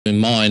in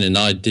mine, and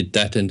I did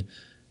that, and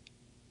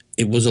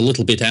it was a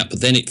little bit out,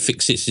 but then it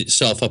fixes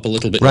itself up a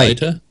little bit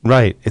later.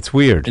 Right, it's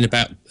weird. In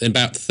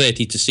about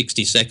 30 to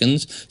 60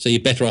 seconds, so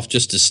you're better off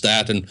just to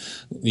start and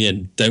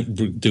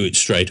don't do it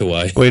straight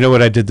away. Well, you know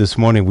what I did this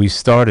morning? We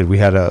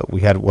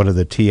had one of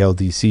the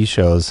TLDC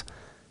shows,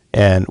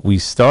 and we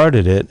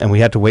started it, and we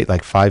had to wait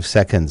like 5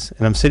 seconds,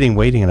 and I'm sitting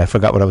waiting, and I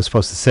forgot what I was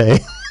supposed to say.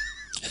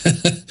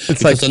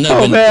 It's like,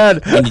 oh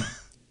man.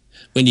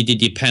 When you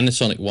did your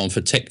Panasonic one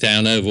for Tech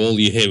Down Over, all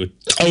you hear was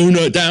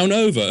toner down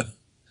over.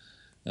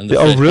 And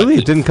really?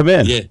 It didn't come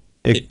in? Yeah.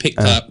 It picked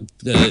up.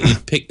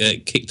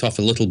 It kicked off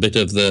a little bit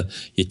of your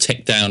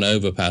Tech Down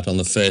Over part on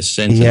the first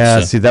sentence. Yeah,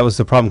 see, that was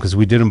the problem because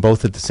we did them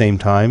both at the same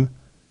time.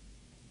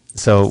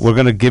 So we're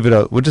going to give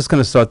it we're just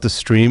going to start the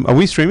stream. Are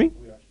we streaming?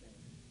 We are streaming.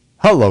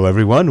 Hello,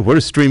 everyone.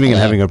 We're streaming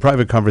and having a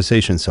private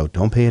conversation, so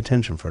don't pay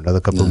attention for another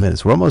couple of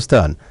minutes. We're almost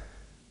done.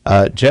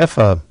 Jeff,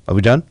 are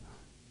we done?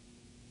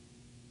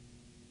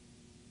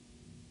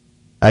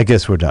 I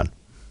guess we're done.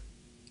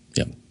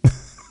 Yep.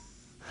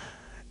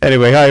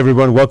 Anyway, hi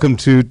everyone. Welcome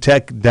to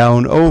Tech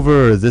Down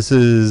Over. This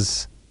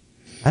is,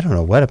 I don't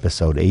know, what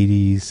episode,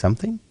 80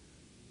 something?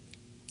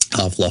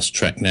 I've lost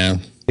track now.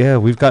 Yeah,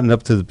 we've gotten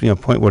up to the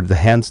point where the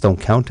hands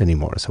don't count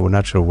anymore, so we're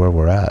not sure where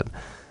we're at.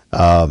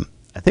 I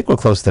think we're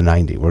close to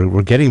 90.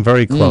 We're getting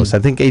very close. I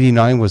think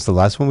 89 was the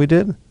last one we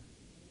did.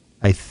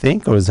 I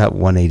think, or is that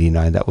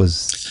 189? That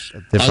was a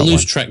different I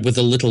lose one. track with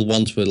the little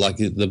ones, with like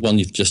the one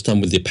you've just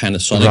done with your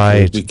Panasonic.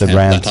 Right, the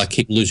rant. I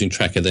keep losing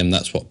track of them.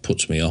 That's what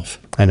puts me off.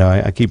 I know.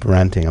 I keep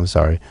ranting. I'm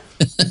sorry.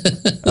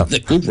 They're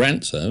good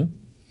rants, though.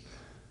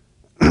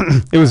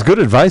 It was good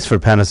advice for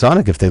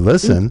Panasonic if they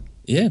listen.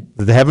 Yeah.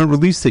 They haven't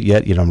released it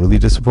yet. I'm really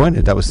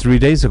disappointed. That was 3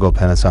 days ago,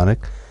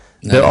 Panasonic.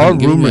 There are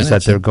rumors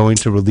that they're going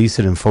to release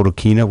it in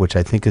Photokina, which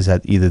I think is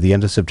at either the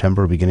end of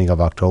September or beginning of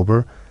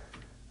October.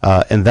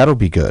 And that'll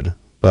be good.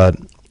 But,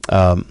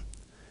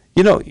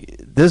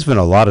 there's been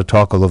a lot of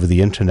talk all over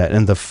the internet.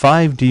 And the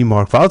 5D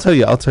Mark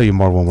IV, I'll tell you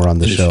more when we're on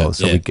the show,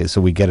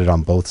 so we get it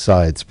on both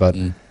sides. But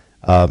do you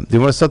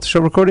want to start the show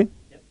recording?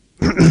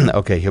 Yep.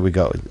 Okay, here we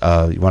go.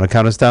 You want to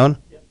count us down?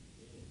 Yep.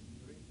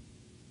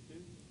 3,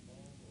 2,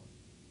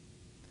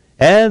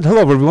 1. And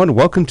hello, everyone.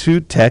 Welcome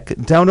to Tech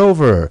Down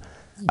Over.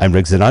 I'm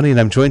Rick Zanani, and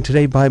I'm joined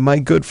today by my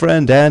good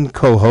friend and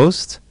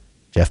co-host,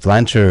 Jeff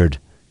Blanchard,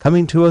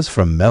 coming to us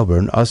from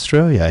Melbourne,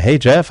 Australia. Hey,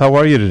 Jeff, how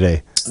are you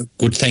today?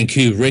 Good, thank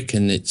you, Rick.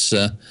 And it's,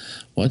 the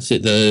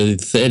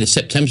 3rd of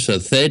September, so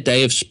the 3rd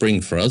day of spring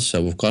for us.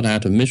 So we've got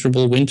out of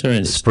miserable winter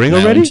and it's spring now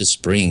already? Into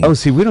spring. Oh,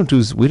 see, we don't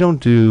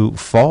do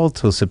fall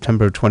till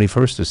September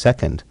 21st or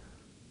 2nd.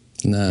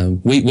 No,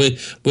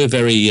 we're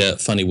very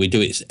funny. We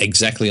do it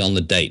exactly on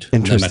the date, no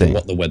matter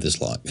what the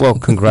weather's like. Well,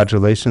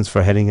 congratulations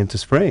for heading into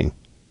spring.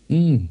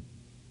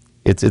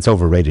 It's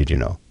overrated,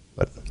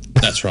 but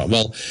that's right.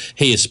 Well,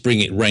 here spring,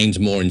 it rains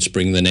more in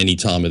spring than any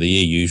time of the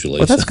year usually.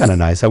 Well, that's kind of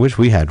nice. I wish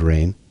we had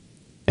rain.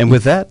 And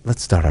with that,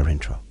 let's start our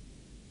intro.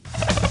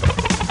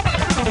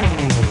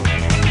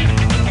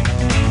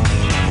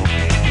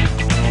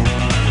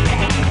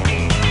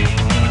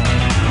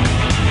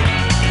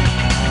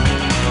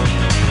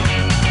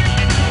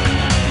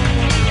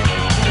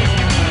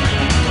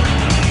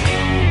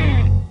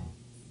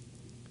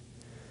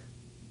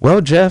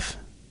 Well, Jeff,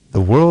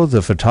 the world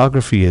of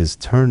photography is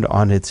turned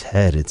on its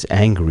head. It's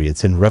angry.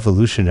 It's in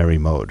revolutionary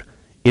mode.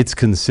 It's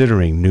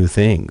considering new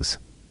things.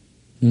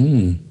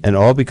 And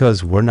all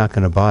because we're not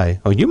going to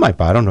buy, you might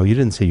buy, I don't know, you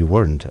didn't say you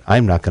weren't.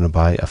 I'm not going to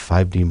buy a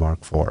 5D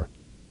Mark IV.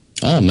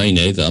 Oh, me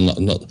neither. I'm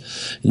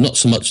not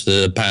so much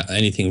about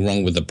anything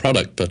wrong with the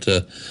product, but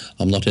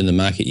I'm not in the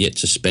market yet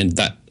to spend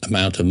that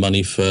amount of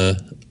money for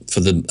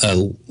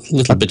the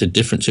little bit of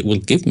difference it will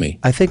give me.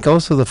 I think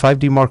also the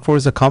 5D Mark IV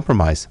is a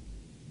compromise.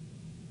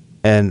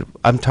 And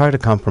I'm tired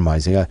of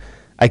compromising.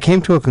 I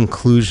came to a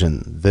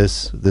conclusion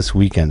this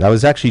weekend. I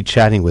was actually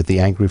chatting with the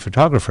angry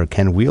photographer,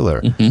 Ken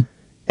Wheeler.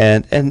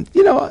 And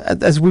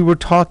as we were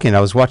talking, I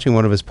was watching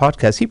one of his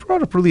podcasts. He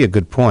brought up really a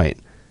good point.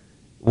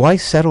 Why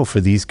settle for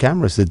these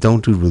cameras that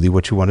don't do really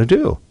what you want to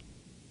do?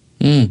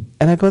 And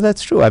I go,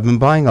 that's true. I've been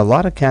buying a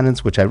lot of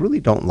Canons, which I really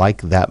don't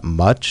like that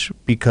much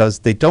because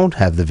they don't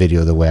have the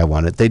video the way I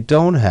want it. They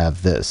don't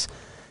have this.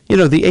 The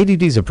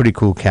 80D is a pretty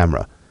cool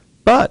camera,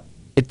 but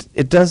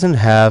it doesn't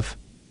have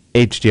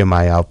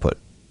HDMI output.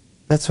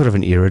 That's sort of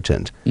an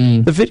irritant.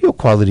 The video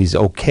quality is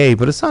okay,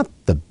 but it's not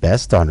the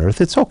best on earth.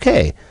 It's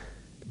okay.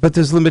 But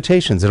there's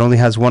limitations. It only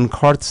has one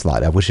card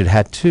slot. I wish it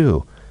had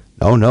two.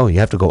 No, you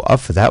have to go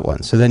up for that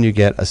one. So then you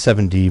get a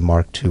 7D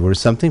Mark II or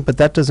something, but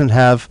that doesn't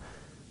have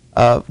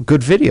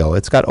good video.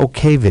 It's got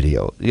okay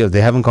video.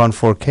 They haven't gone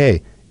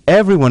 4K.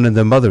 Everyone and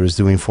their mother is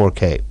doing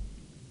 4K,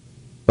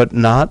 but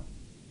not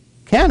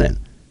Canon.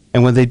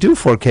 And when they do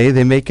 4K,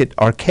 they make it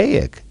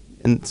archaic.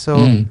 And so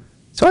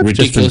I've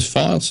ridiculous just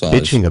been file size.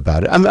 bitching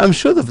about it. I'm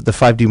sure the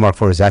 5D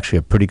Mark IV is actually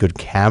a pretty good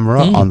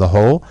camera on the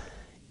whole,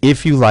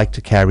 if you like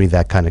to carry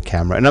that kind of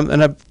camera. And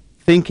I'm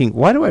thinking,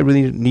 why do I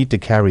really need to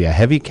carry a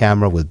heavy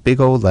camera with big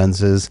old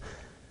lenses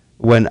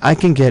when I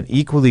can get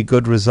equally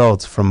good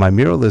results from my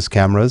mirrorless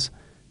cameras,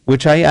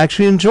 which I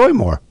actually enjoy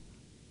more?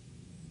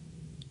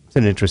 It's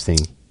an interesting.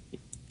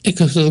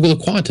 Because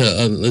quite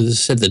as I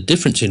said, the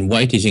difference in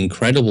weight is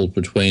incredible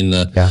between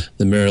the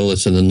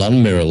mirrorless and the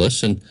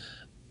non-mirrorless. And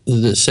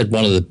as I said,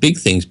 one of the big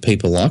things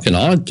people like, and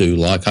I do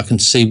like, I can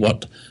see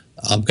what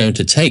I'm going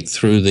to take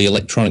through the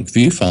electronic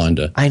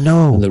viewfinder. I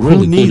know. And they're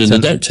really good, and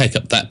they don't take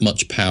up that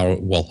much power,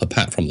 well,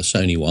 apart from the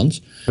Sony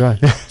ones. Right.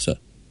 So,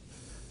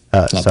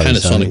 sorry,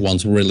 Panasonic Sony.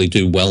 Ones really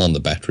do well on the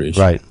batteries.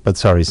 Right, but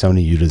sorry,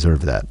 Sony, you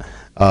deserve that.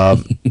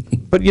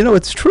 But you know,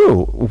 it's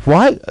true.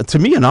 Why? To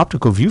me, an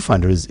optical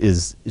viewfinder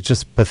is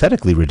just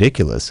pathetically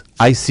ridiculous.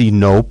 I see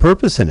no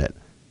purpose in it.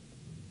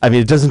 I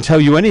mean, it doesn't tell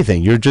you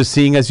anything. You're just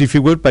seeing as if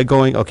you would by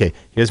going, okay,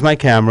 here's my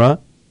camera.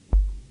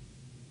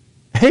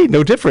 Hey,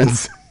 no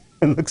difference.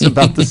 It looks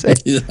about the same.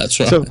 Yeah, that's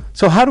right.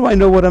 So how do I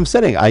know what I'm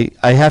setting? I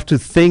have to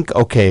think,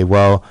 okay,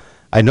 well,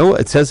 I know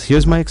it says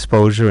here's my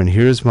exposure and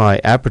here's my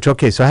aperture.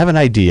 Okay, so I have an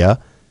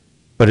idea,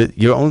 but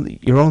you're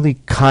only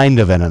kind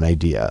of an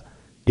idea.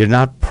 You're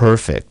not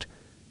perfect.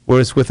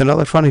 Whereas with an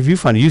electronic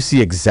viewfinder, you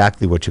see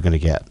exactly what you're going to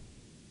get.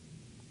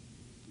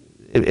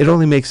 It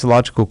only makes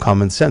logical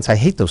common sense. I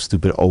hate those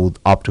stupid old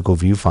optical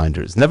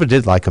viewfinders. Never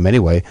did like them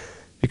anyway,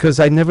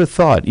 because I never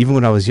thought, even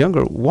when I was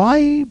younger,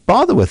 why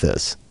bother with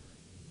this?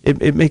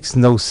 It makes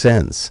no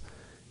sense.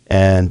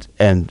 And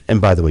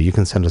by the way, you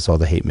can send us all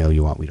the hate mail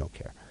you want. We don't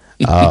care.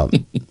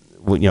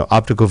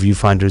 Optical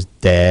viewfinders,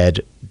 dead.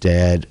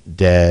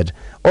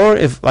 Or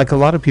if, like a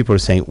lot of people are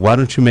saying, why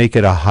don't you make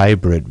it a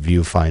hybrid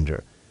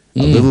viewfinder?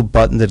 A little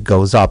button that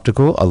goes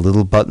optical, a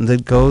little button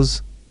that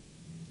goes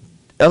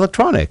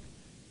electronic.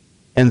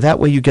 And that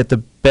way you get the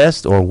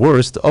best or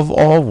worst of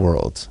all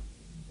worlds.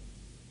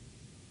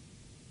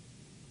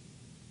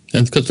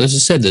 And because, as I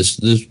said,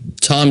 there's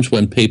times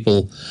when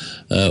people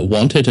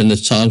want it, and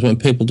there's times when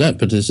people don't.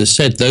 But as I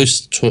said,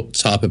 those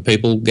type of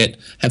people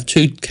have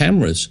two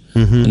cameras.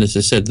 Mm-hmm. And as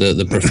I said,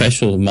 the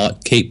professional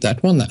might keep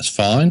that one. That's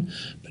fine.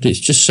 But it's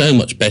just so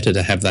much better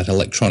to have that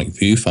electronic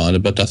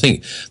viewfinder. But I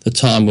think the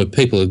time where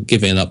people are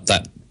giving up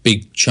that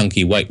big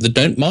chunky weight, they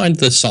don't mind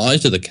the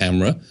size of the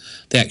camera.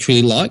 They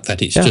actually like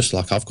that. It's just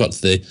like I've got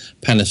the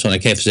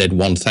Panasonic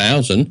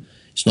FZ1000.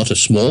 It's not a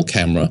small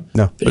camera,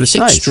 but it's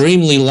nice.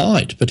 Extremely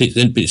light, but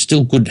it's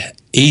still good,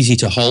 easy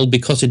to hold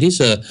because it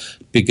is a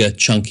bigger,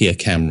 chunkier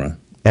camera.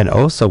 And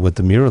also with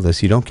the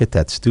mirrorless, you don't get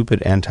that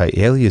stupid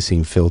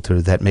anti-aliasing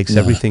filter that makes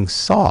everything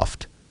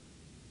soft.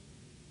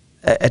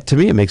 To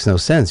me, it makes no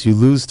sense. You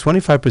lose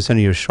 25% of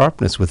your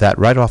sharpness with that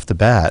right off the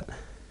bat.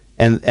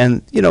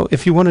 And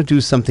if you want to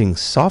do something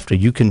softer,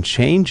 you can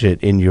change it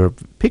in your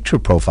picture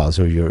profiles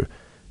or your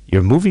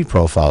movie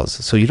profiles,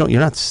 so you're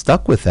not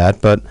stuck with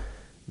that. But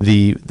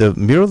the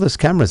mirrorless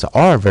cameras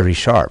are very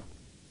sharp.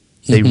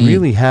 They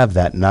really have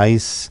that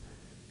nice,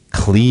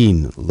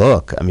 clean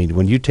look. I mean,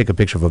 when you take a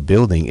picture of a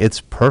building,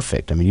 it's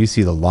perfect. I mean, you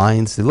see the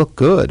lines; they look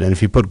good. And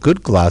if you put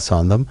good glass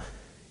on them,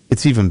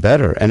 it's even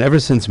better. And ever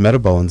since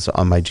Metabones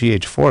on my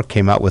GH4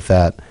 came out with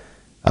that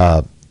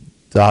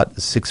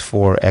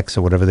 .64X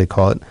or whatever they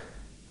call it,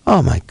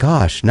 oh my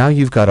gosh, now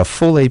you've got a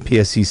full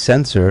APS-C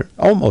sensor,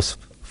 almost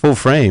full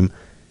frame,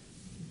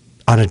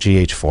 on a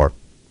GH4.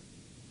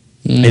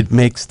 It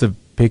makes the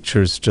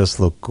pictures just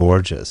look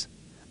gorgeous.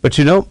 But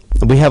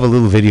we have a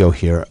little video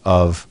here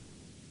of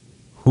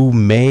who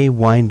may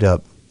wind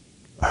up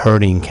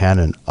hurting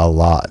Canon a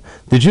lot.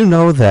 Did you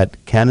know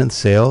that Canon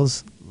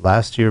sales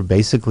last year,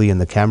 basically in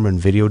the camera and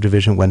video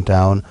division, went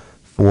down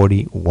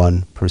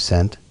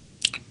 41%?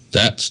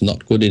 That's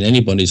not good in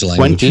anybody's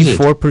language,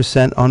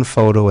 24% on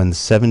photo and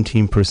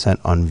 17%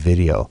 on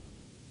video.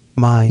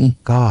 My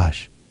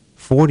gosh,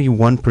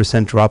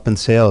 41% drop in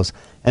sales,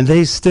 and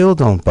they still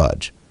don't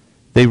budge.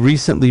 They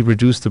recently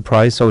reduced the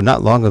price,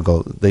 not long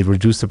ago, they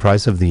reduced the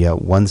price of the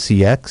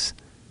 1CX,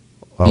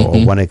 or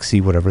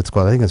 1XC, whatever it's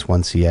called. I think it's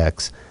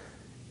 1CX.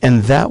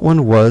 And that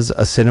one was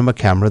a cinema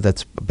camera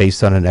that's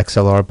based on an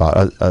XLR,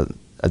 a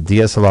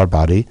DSLR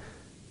body.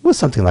 It was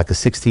something like a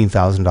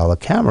 $16,000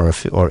 camera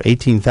or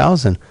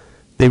 $18,000.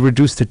 They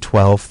reduced it to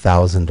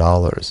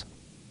 $12,000.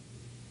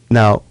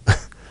 Now,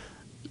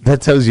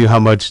 that tells you how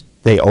much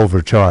they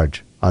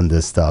overcharge on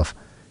this stuff.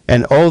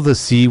 And all the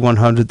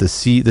C100, the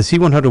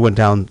C100 went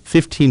down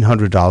 $1,500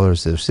 or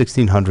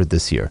 $1,600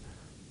 this year.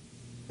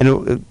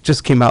 And it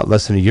just came out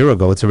less than a year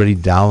ago. It's already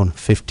down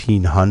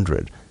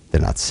 $1,500.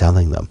 They're not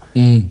selling them.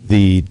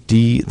 The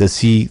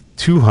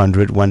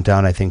C200 went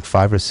down, I think,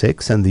 5 or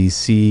 6, and the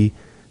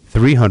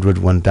C300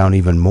 went down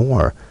even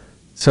more.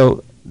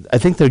 So I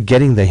think they're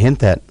getting the hint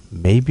that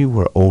maybe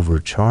we're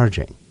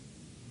overcharging.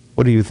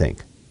 What do you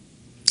think?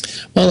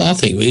 Well, I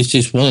think it's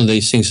just one of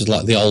these things. Is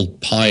like the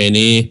old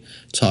Pioneer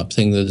type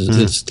thing.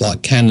 That's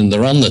like Canon.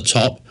 They're on the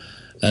top,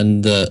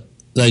 and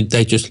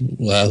they just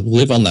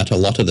live on that a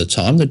lot of the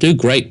time. They do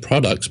great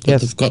products, but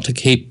they've got to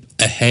keep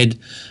ahead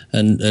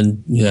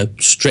and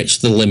stretch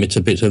the limit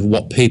a bit of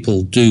what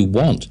people do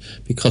want.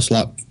 Because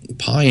like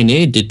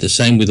Pioneer did the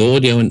same with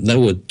audio, and they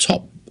were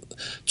top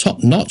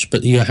notch,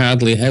 but you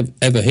hardly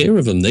ever hear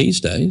of them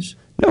these days.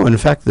 No, in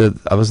fact,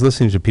 I was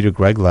listening to Peter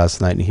Gregg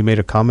last night, and he made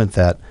a comment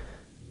that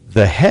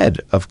the head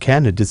of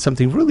Canon did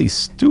something really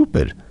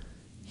stupid.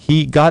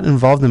 he got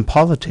involved in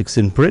politics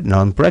in Britain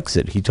on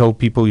Brexit. He told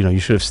people, you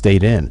should have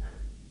stayed in.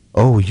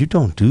 Oh, you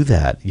don't do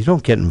that. You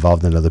don't get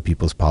involved in other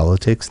people's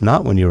politics,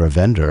 not when you're a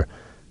vendor.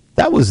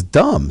 That was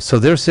dumb. So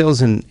their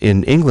sales in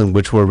England,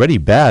 which were already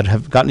bad,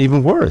 have gotten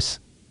even worse.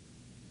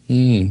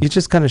 You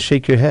just kind of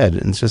shake your head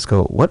and just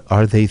go, what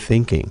are they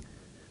thinking?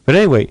 But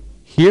anyway,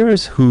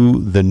 here's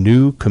who the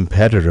new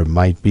competitor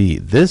might be.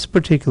 This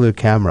particular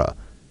camera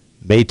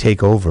may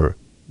take over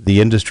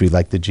the industry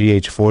like the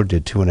GH4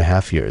 did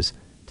 2.5 years.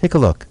 Take a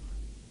look.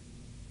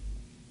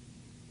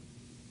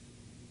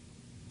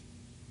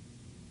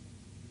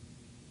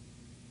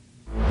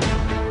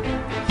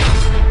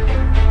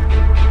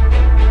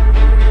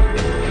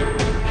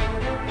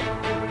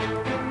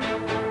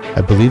 I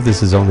believe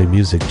this is only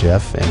music,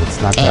 Jeff, and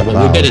it's not that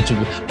loud. We better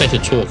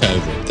talk over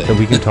it then. So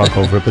we can talk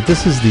over it, but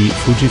this is the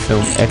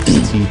Fujifilm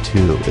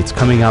XT2. It's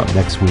coming out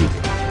next week.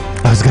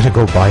 I was going to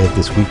go buy it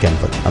this weekend,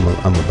 but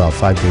I'm about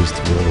 5 days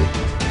too early.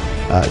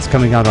 It's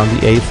coming out on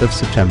the 8th of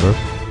September,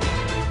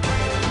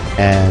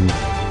 and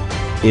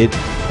it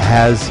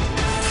has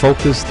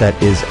focus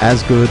that is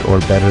as good or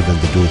better than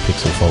the dual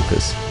pixel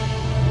focus.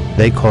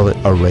 They call it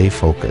array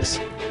focus.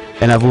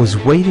 And I was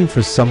waiting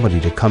for somebody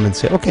to come and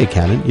say, okay,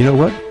 Canon, you know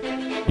what?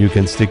 You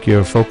can stick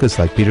your focus,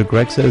 like Peter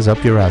Gregg says,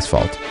 up your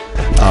asphalt.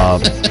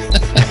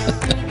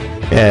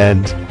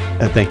 And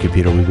thank you,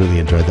 Peter. We really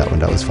enjoyed that one.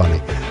 That was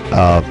funny.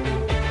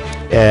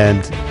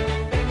 And,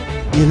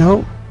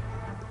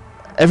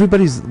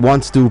 everybody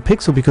wants dual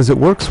pixel because it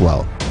works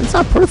well. It's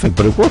not perfect,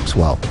 but it works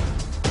well.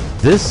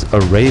 This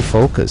array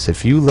focus,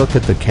 if you look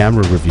at the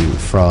camera review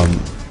from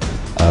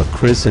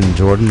Chris and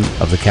Jordan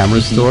of the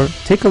Camera Store,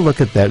 take a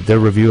look at their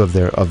review of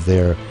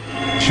their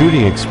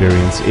shooting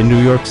experience in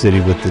New York City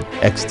with the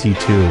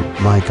XT2.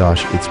 My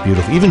gosh, it's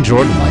beautiful. Even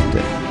Jordan liked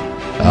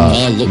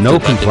it. No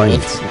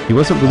complaints. He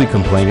wasn't really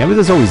complaining. I mean,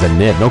 there's always a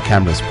nit. No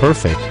camera's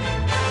perfect.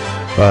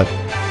 But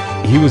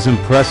he was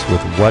impressed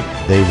with what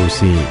they were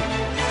seeing.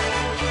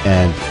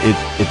 And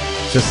it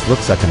just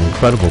looks like an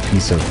incredible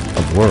piece of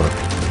work.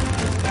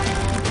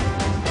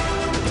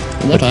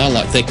 What I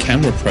like, their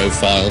camera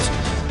profiles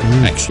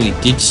actually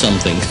did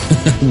something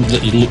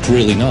that looked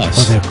really nice.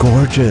 Oh, they're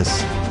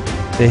gorgeous.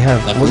 They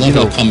have a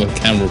lot of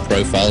camera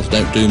profiles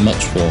don't do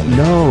much for me.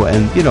 No,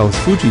 and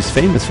Fuji's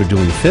famous for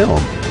doing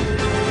film,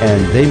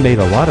 and they made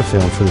a lot of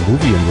film for the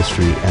movie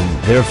industry,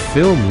 and their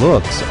film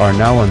looks are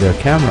now on their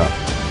camera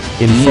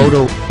in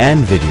photo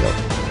and video.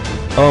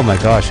 Oh my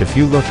gosh, if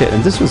you look at,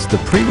 and this was the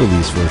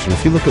pre-release version,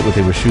 if you look at what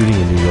they were shooting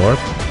in New York,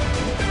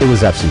 it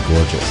was absolutely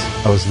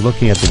gorgeous. I was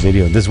looking at the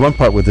video. There's one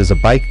part where there's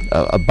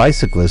a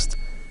bicyclist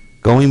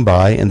going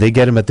by, and they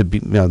get him at the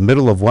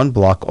middle of one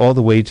block all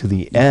the way to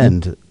the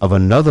end of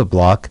another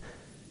block,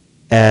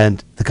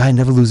 and the guy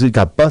never loses. He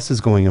got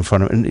buses going in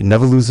front of him, and he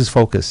never loses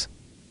focus.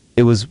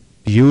 It was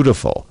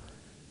beautiful.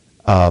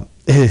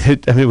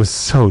 It was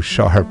so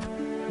sharp,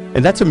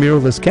 and that's a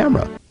mirrorless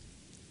camera.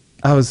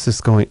 I was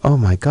just going, oh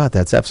my God,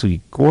 that's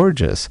absolutely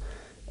gorgeous.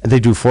 And they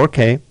do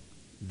 4K.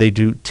 They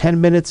do 10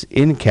 minutes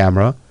in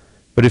camera,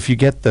 but if you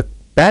get the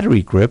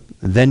battery grip,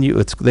 then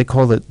they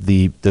call it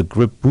the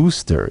grip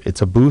booster.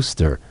 It's a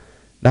booster.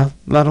 Now,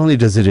 not only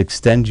does it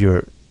extend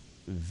your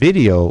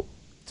video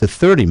to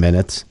 30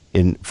 minutes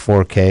in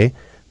 4K,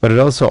 but it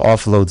also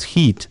offloads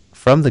heat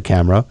from the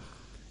camera,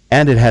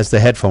 and it has the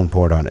headphone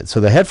port on it. So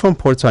the headphone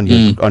port's on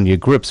your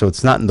grip, so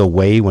it's not in the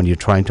way when you're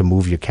trying to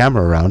move your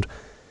camera around.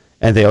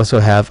 And they also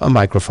have a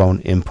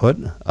microphone input,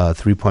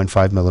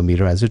 3.5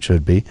 millimeter, as it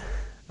should be.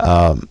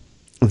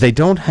 They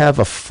don't have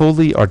a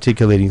fully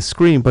articulating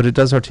screen, but it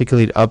does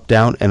articulate up,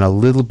 down, and a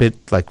little bit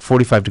like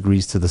 45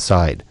 degrees to the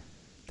side.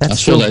 That's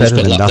still better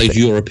than nothing. Those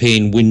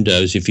European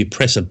windows, if you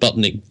press a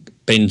button, it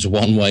bends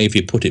one way. If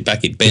you put it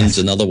back, it bends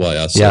another way,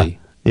 I see.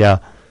 Yeah.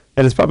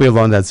 And it's probably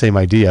along that same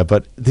idea,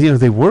 but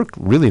they work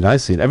really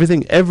nicely.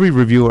 And every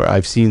reviewer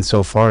I've seen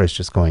so far is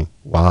just going,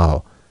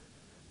 wow.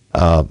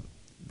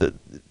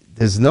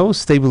 There's no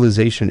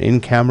stabilization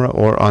in camera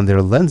or on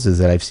their lenses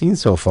that I've seen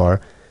so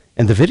far.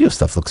 And the video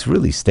stuff looks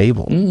really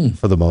stable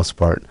for the most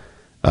part.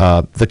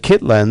 The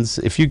kit lens,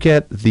 if you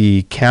get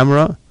the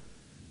camera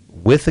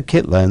with the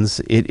kit lens,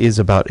 it is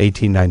about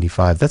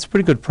 $18.95. That's a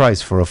pretty good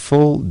price for a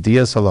full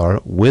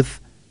DSLR with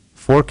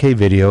 4K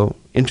video,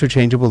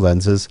 interchangeable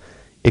lenses.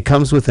 It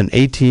comes with an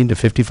 18 to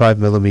 55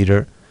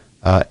 millimeter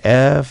maybe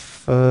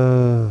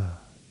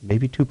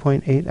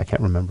 2.8, I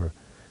can't remember,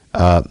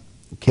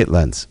 kit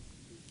lens.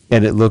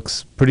 And it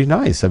looks pretty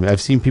nice. I mean,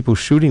 I've seen people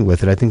shooting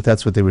with it. I think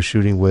that's what they were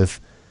shooting with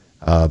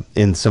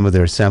in some of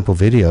their sample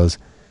videos.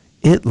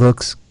 It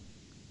looks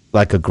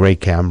like a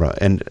great camera.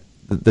 And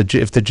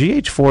if the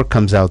GH4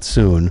 comes out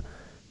soon,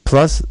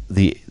 plus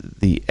the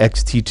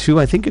XT2,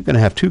 I think you're going to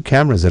have two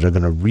cameras that are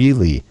going to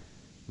really,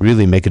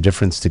 really make a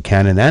difference to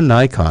Canon and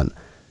Nikon.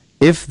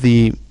 If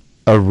the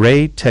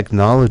array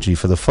technology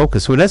for the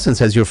focus, so in essence,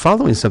 as you're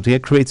following something,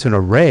 it creates an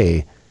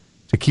array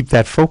to keep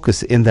that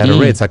focus in that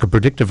array. It's like a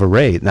predictive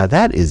array. Now,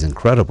 that is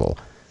incredible.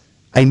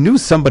 I knew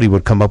somebody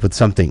would come up with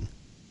something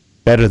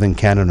better than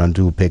Canon on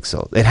dual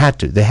pixel. They have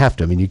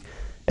to. I mean,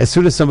 as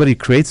soon as somebody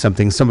creates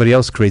something, somebody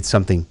else creates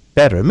something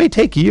better. It may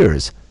take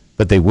years,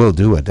 but they will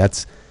do it.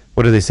 That's,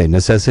 what do they say?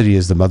 Necessity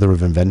is the mother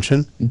of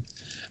invention.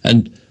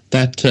 And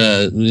that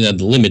the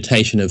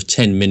limitation of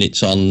 10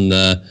 minutes on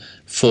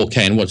 4K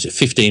and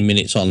 15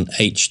 minutes on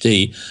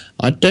HD,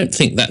 I don't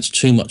think that's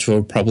too much of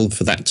a problem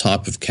for that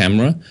type of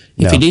camera.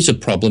 If it is a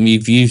problem, you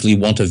usually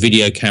want a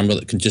video camera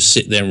that can just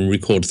sit there and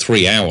record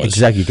 3 hours.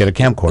 Exactly, you get a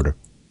camcorder.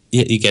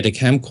 Yeah, you get a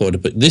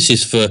camcorder, but this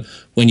is for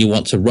when you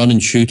want to run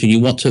and shoot and you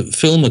want to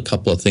film a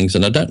couple of things.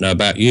 And I don't know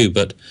about you,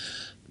 but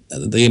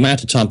the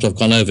amount of times I've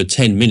gone over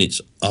 10 minutes,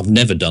 I've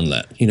never done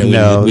that.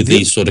 With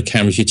these sort of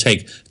cameras, you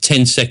take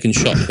 10-second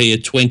shot here,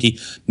 20,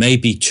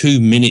 maybe 2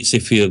 minutes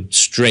if you're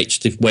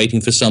stretched, if waiting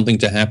for something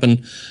to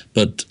happen.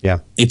 But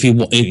if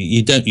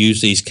you don't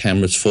use these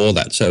cameras for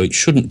that, so it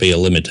shouldn't be a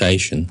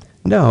limitation.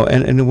 No,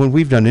 and when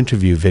we've done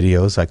interview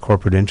videos, like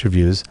corporate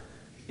interviews,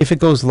 if it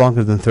goes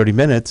longer than 30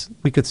 minutes,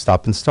 we could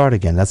stop and start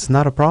again. That's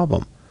not a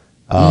problem.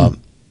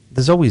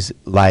 There's always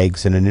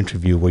lags in an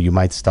interview where you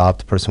might stop,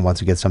 the person wants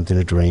to get something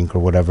to drink or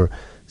whatever.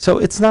 So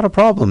it's not a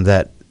problem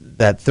that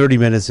 30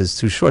 minutes is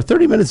too short.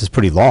 30 minutes is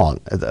pretty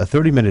long. A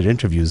 30-minute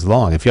interview is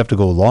long. If you have to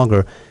go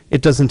longer,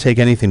 it doesn't take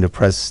anything to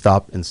press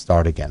stop and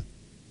start again.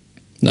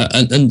 No,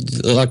 and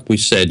like we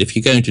said, if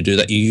you're going to do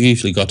that, you've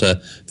usually got a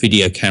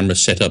video camera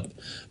set up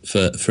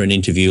for an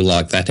interview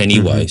like that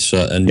anyway.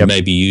 So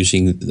maybe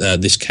using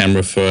this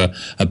camera for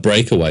a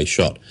breakaway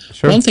shot.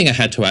 Sure. One thing I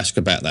had to ask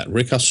about that,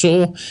 Rick, I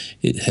saw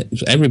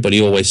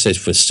everybody always says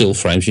for still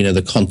frames,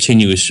 the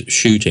continuous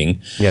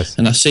shooting. Yes.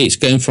 And I see it's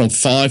going from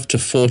 5 to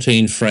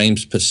 14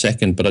 frames per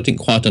second, but I didn't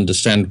quite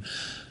understand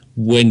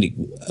when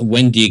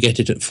do you get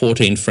it at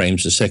 14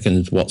 frames a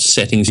second? What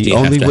settings do you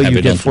have to have it on? The only way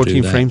you get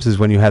 14 to frames is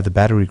when you have the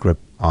battery grip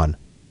on.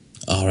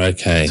 Oh,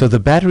 okay. So the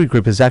battery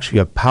grip is actually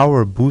a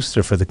power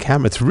booster for the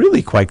camera. It's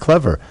really quite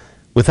clever.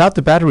 Without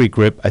the battery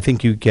grip, I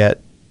think you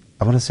get,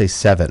 I want to say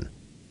 7.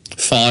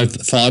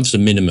 Five's the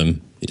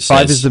minimum.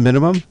 5 is the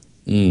minimum?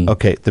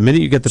 Okay. The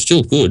minute you get the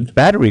still good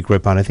battery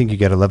grip on, I think you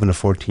get 11 to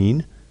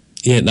 14.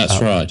 Yeah, that's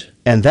right.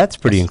 And that's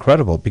pretty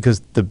incredible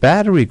because the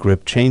battery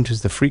grip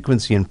changes the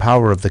frequency and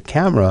power of the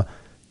camera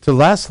to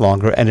last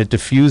longer, and it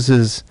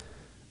diffuses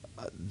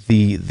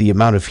the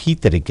amount of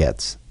heat that it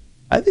gets.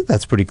 I think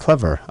that's pretty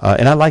clever.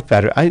 And I like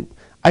battery.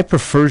 I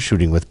prefer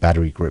shooting with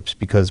battery grips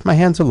because my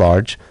hands are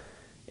large.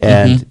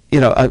 And,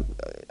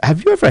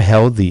 have you ever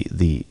held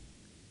the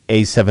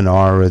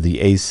A7R or the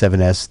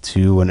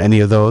A7S2 and any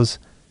of those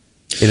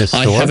in a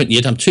store? I haven't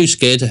yet. I'm too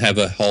scared to have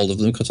a hold of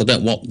them because I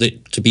don't want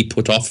it to be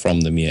put off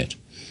from them yet.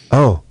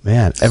 Oh,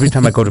 man. Every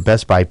time I go to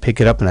Best Buy, I pick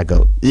it up and I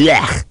go,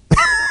 yeah.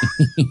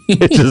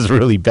 It's just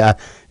really bad.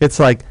 It's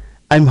like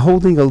I'm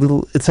holding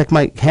it's like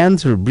my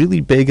hands are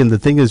really big and the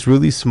thing is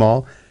really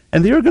small.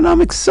 And the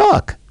ergonomics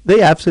suck.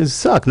 They absolutely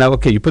suck. Now,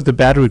 okay, you put the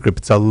battery grip,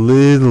 it's a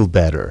little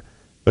better,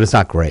 but it's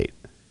not great.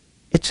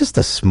 It's just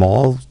a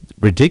small,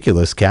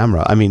 ridiculous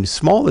camera. I mean,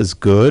 small is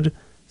good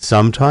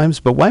sometimes,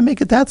 but why make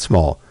it that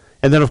small?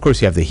 And then, of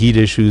course, you have the heat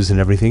issues and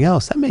everything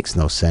else. That makes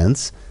no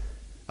sense.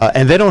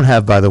 And they don't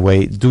have, by the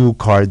way, dual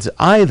cards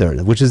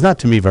either, which is not,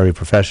 to me, very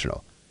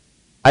professional.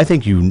 I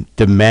think you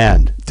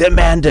demand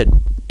it,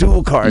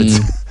 dual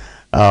cards.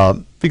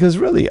 Because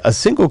really, a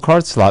single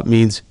card slot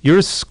means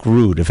you're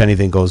screwed if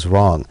anything goes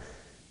wrong.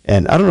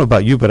 And I don't know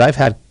about you, but I've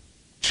had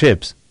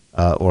chips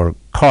or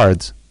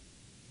cards,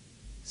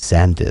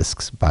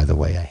 SanDisks, by the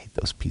way, I hate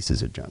those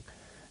pieces of junk,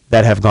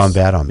 that have gone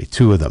bad on me,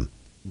 2 of them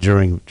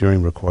during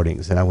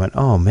recordings. And I went,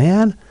 oh,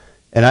 man.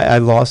 And I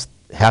lost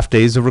half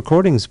days of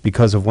recordings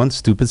because of one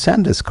stupid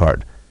SanDisk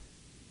card.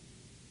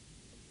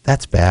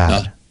 That's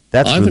bad.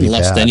 That's I haven't really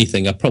lost bad.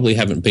 anything. I probably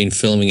haven't been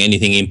filming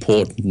anything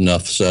important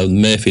enough, so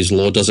Murphy's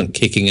Law doesn't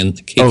kick in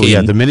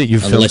the minute you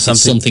film unless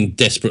it's something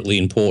desperately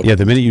important. Yeah,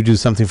 the minute you do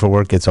something for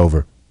work, it's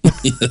over.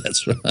 Yeah,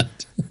 that's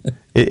right.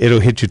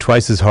 It'll hit you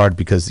twice as hard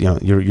because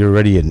you're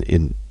already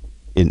in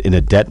a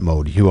debt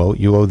mode. You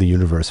owe the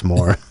universe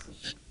more.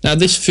 Now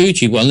this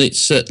Fuji one,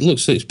 looks like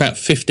it's about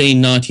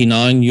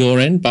 $15.99 your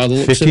end by the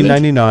looks of it.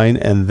 $15.99,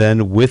 and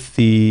then with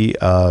the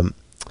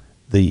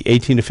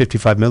 18 to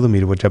 55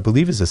 millimeter, which I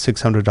believe is a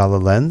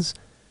 $600 lens,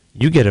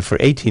 you get it for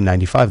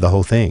 $18.95 the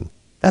whole thing.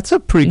 That's a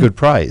pretty good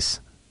price.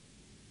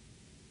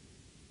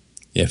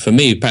 Yeah, for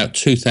me about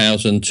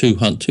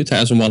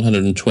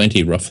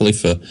 2,120 roughly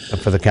for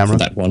the camera, for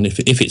that one. If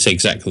it's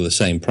exactly the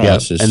same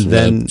price as and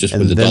then just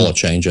with the dollar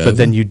changeover. But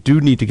then you do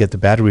need to get the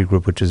battery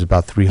grip, which is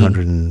about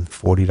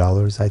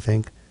 $340, I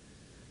think.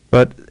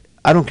 But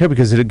I don't care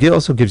because it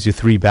also gives you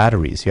 3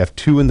 batteries. You have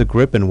 2 in the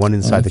grip and 1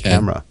 inside the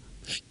camera.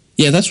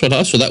 Yeah, that's what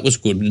I saw. That was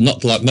good.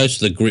 Not like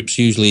most of the grips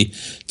usually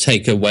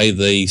take away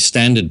the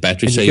standard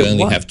battery, so you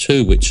only have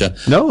 2, which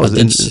no, I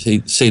did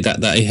see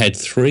that he had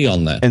 3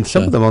 on that. And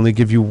some of them only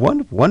give you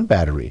one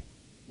battery,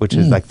 which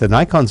is like the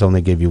Nikons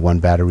only give you 1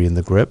 battery in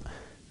the grip.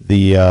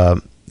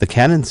 The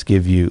Canons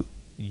give you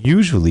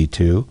usually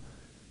 2,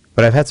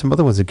 but I've had some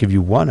other ones that give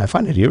you 1. I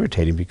find it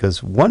irritating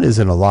because 1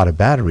 isn't a lot of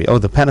battery. Oh,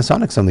 the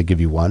Panasonics only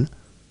give you 1.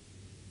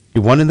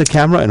 You 1 in the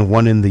camera and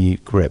 1 in the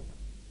grip.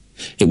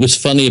 It was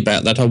funny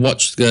about that. I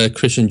watched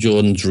Chris and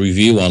Jordan's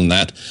review on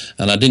that,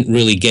 and I didn't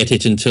really get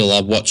it until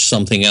I watched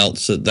something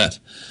else that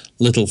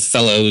little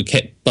fellow who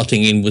kept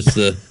butting in with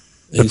the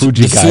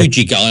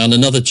Fuji guy on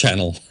another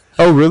channel.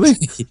 Oh, really?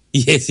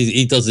 Yes,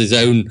 he does his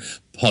own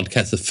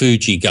podcast, the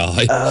Fuji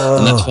guy, Oh.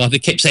 and that's why they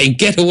kept saying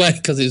 "get away"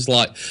 because it's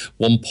like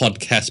one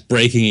podcast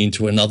breaking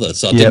into another.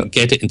 So I didn't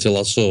get it until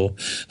I saw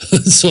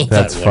That's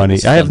that funny.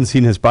 I haven't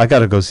seen his. I got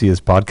to go see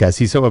his podcast.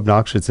 He's so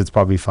obnoxious. It's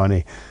probably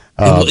funny.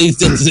 He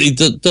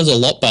does a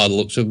lot by the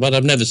looks of it, but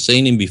I've never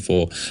seen him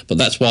before. But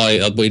that's why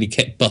when he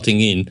kept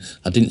butting in,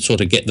 I didn't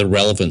sort of get the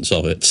relevance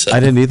of it. So. I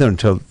didn't either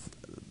until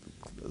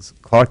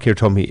Clark here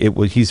told me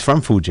he's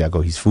from Fuji. I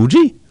go, he's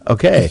Fuji?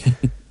 Okay.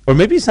 Or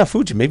maybe he's not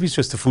Fuji. Maybe he's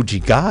just a Fuji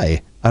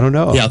guy. I don't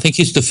know. Yeah, I think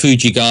he's the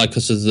Fuji guy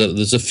because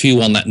there's a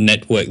few on that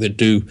network that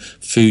do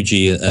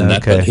Fuji and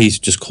that, but he's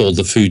just called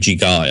the Fuji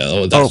guy.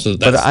 That's the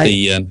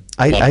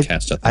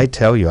podcast. I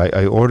tell you,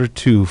 I ordered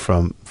 2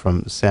 from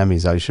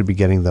Sammy's. I should be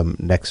getting them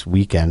next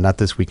weekend. Not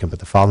this weekend, but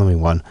the following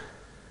one.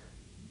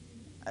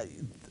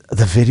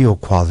 The video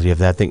quality of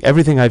that thing,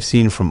 everything I've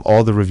seen from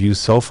all the reviews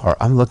so far,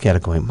 I'm looking at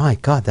it going, my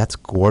God, that's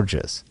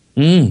gorgeous.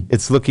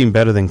 It's looking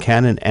better than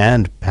Canon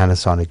and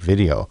Panasonic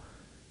video.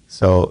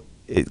 So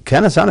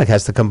Panasonic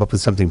has to come up with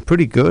something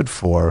pretty good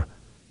for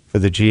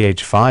the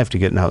GH5 to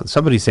get now.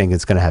 Somebody's saying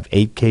it's going to have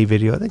 8K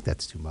video. I think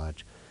that's too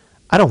much.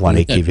 I don't want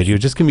 8K video.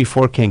 Just give me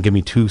 4K and give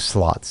me 2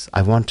 slots.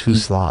 I want 2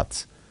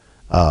 slots.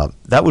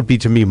 That would be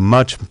to me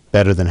much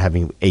better than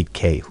having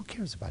 8K. Who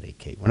cares about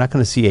 8K? We're not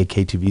going to see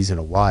 8K TVs in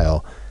a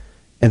while.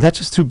 And that's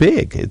just too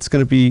big. It's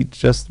going to be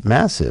just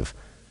massive.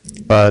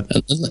 But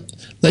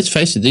let's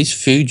face it, these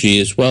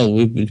Fuji as well,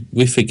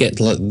 we forget,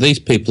 like, these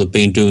people have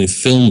been doing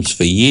films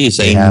for years.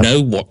 They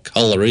know what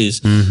color is.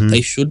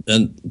 They should,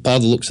 and by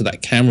the looks of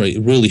that camera,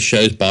 it really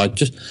shows.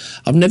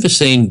 I've never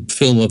seen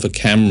film of a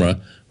camera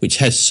which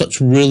has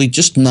such really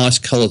just nice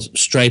colors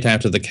straight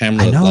out of the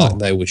camera like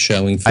they were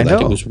showing for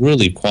that. It was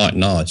really quite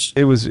nice.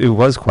 It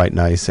was quite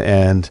nice.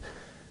 And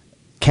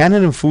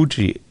Canon and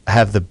Fuji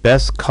have the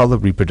best color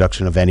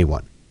reproduction of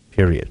anyone,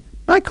 period.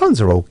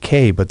 Nikons are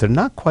okay, but they're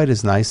not quite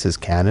as nice as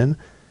Canon.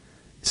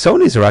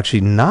 Sony's are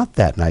actually not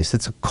that nice.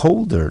 It's a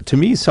colder. To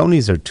me,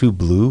 Sony's are too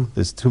blue.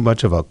 There's too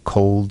much of a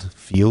cold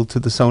feel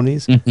to the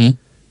Sony's.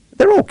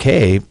 They're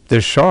okay.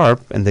 They're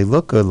sharp, and they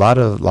look a lot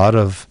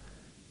of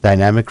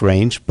dynamic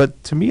range.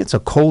 But to me, it's a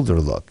colder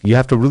look. You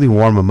have to really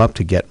warm them up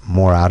to get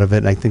more out of it,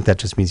 and I think that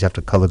just means you have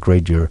to color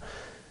grade your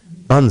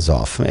buns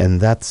off, and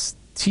that's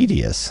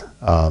tedious.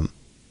 I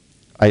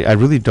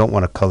really don't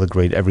want to color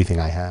grade everything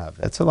I have.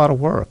 That's a lot of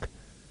work.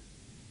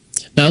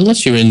 Now,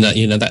 unless you're in that,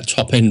 that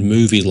top-end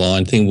movie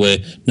line thing where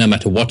no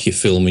matter what you're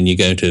filming, you're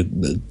going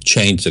to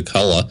change the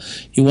color,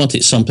 you want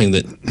it something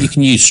that you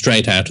can use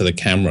straight out of the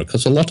camera,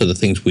 because a lot of the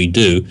things we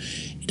do,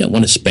 you don't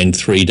want to spend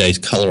 3 days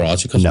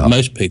colorizing, because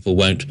most people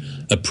won't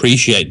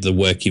appreciate the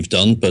work you've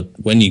done, but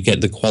when you get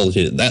the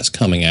quality that's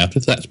coming out,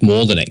 if that's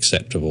more than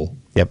acceptable.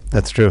 Yep,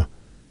 that's true.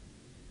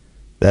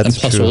 And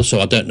plus also,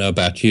 I don't know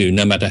about you,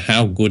 no matter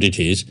how good it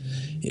is,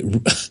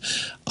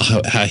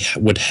 I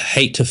would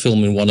hate to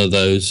film in one of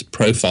those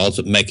profiles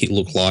that make it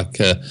look like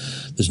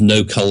there's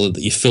no color,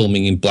 that you're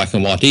filming in black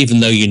and white,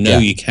 even though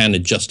you can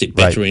adjust it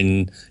better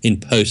in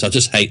post. I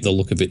just hate the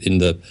look of it in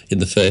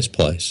the first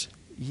place.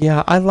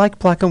 Yeah, I like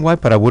black and white,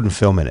 but I wouldn't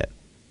film in it.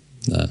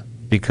 No.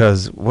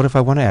 Because what if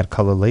I want to add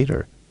color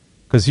later?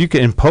 Because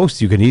in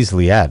post you can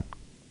easily add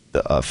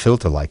a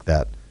filter like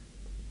that.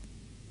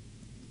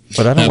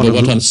 But I don't want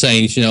what I'm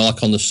saying is,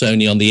 like on the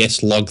Sony, on the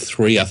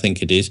S-Log3, I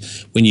think it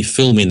is, when you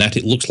film in that,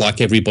 it looks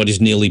like everybody's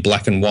nearly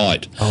black and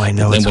white. Oh, I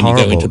know, it's horrible.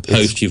 Then when you go into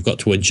post, you've got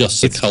to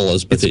adjust the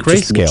colors, but it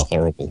just looks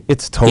horrible.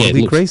 It's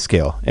totally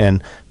grayscale.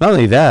 And not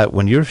only that,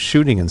 when you're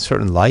shooting in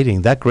certain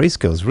lighting, that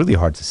grayscale is really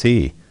hard to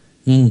see.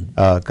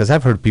 Because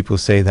I've heard people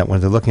say that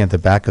when they're looking at the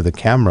back of the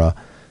camera,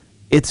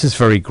 it's just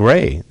very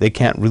gray. They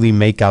can't really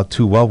make out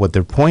too well what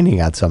they're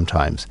pointing at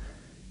sometimes.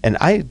 And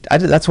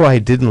that's why I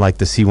didn't like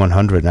the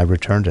C100, and I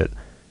returned it.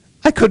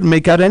 I couldn't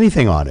make out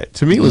anything on it.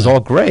 To me, it was all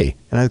gray.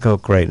 And I'd go,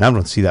 great. And I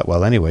don't see that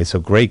well anyway, so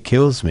gray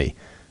kills me.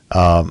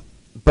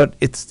 But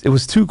it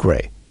was too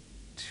gray.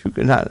 I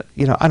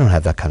don't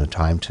have that kind of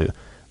time to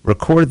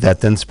record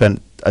that, then spend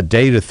a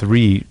day to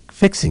 3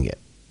 fixing it.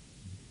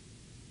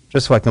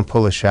 Just so I can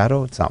pull a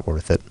shadow, it's not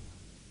worth it.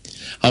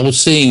 I was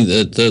seeing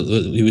that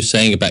he was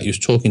saying about, he was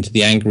talking to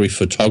the angry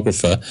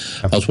photographer.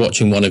 I was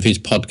watching one of his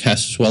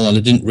podcasts as well, and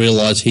I didn't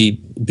realize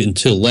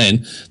until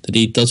then that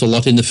he does a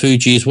lot in the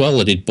Fuji as well.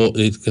 That he'd bought,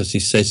 because he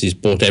says he's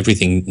bought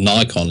everything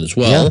Nikon as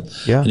well,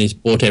 and he's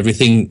bought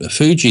everything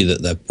Fuji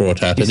that they've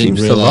brought out. I didn't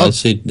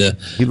realize he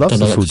loves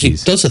the Fujis.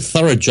 He does a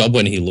thorough job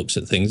when he looks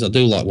at things. I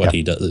do like what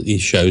he does. He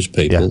shows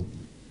people.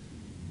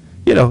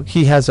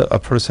 He has a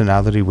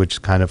personality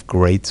which kind of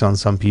grates on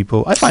some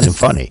people. I find him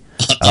funny.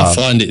 I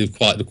find it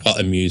quite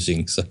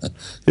amusing. So.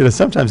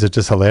 Sometimes it's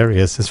just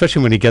hilarious,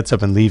 especially when he gets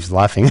up and leaves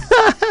laughing.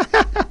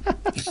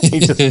 He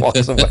just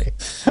walks away.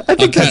 I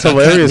think that's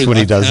hilarious when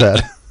he does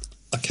that.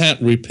 I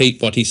can't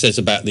repeat what he says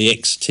about the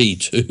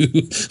XT2.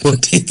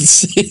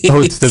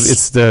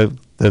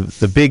 It's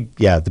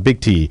The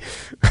big T.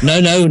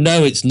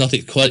 No, it's not.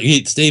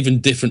 It's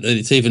even different.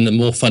 It's even a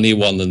more funny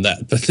one than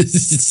that. But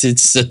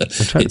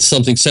it's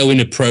something so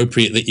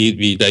inappropriate that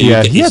you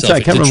get yourself I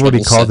can't remember what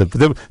he called it.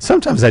 But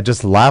sometimes I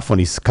just laugh when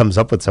he comes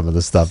up with some of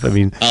the stuff. I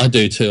mean, I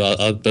do too.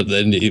 But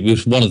then it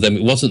was one of them.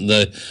 It wasn't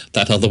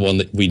that other one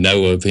that we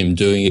know of him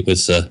doing. It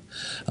was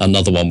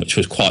another one which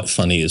was quite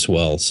funny as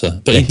well. So,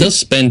 but he does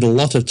spend a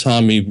lot of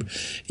time.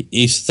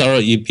 He's thorough.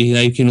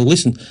 You can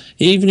listen,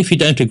 even if you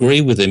don't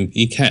agree with him.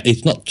 You can't.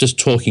 He's not just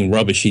talking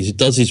rubbish. He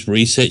does his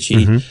research,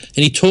 and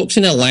he talks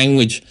in a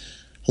language.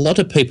 A lot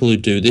of people who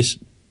do this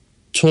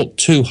talk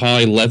too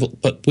high level,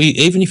 but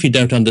even if you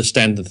don't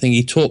understand the thing,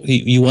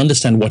 you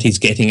understand what he's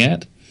getting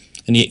at,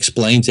 and he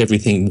explains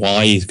everything,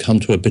 why he's come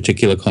to a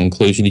particular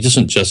conclusion. He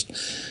doesn't just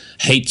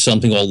hate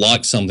something or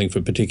like something for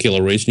a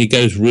particular reason. He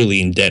goes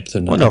really in depth.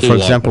 And for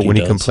example, when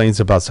he complains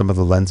about some of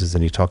the lenses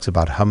and he talks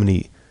about how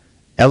many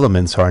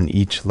elements are in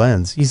each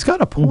lens, he's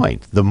got a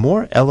point. The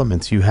more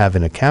elements you have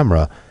in a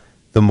camera,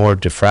 the more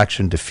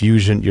diffraction,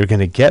 diffusion you're going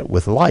to get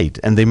with light.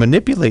 And they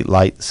manipulate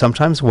light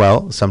sometimes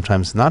well,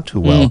 sometimes not too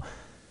well.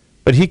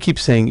 But he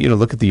keeps saying,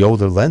 look at the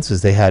older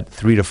lenses. They had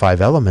 3 to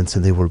 5 elements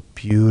and they were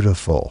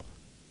beautiful.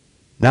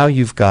 Now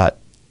you've got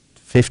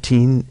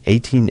 15,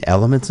 18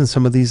 elements in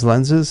some of these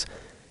lenses.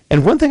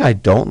 And one thing I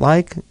don't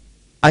like,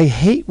 I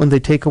hate when they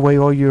take away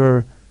all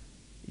your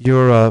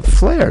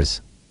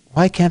flares.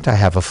 Why can't I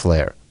have a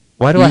flare?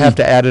 Why do I have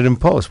to add it in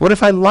post? What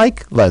if I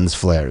like lens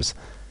flares?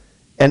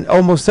 And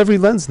almost every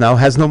lens now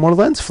has no more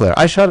lens flare.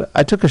 I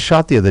took a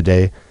shot the other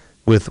day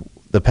with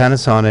the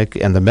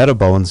Panasonic and the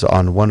Metabones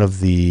on one of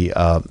the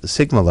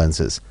Sigma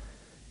lenses.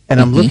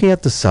 And I'm looking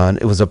at the sun.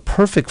 It was a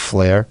perfect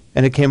flare,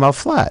 and it came out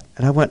flat.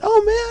 And I went,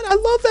 oh, man, I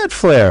love that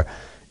flare.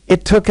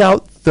 It took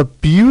out the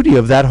beauty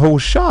of that whole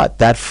shot,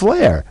 that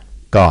flare,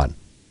 gone.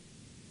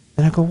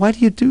 And I go, why do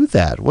you do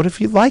that? What if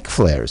you like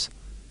flares?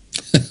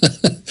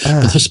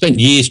 I've spent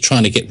years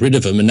trying to get rid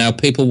of them, and now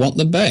people want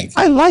them back.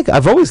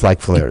 I've always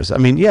liked flares. I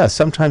mean, yeah,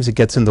 sometimes it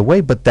gets in the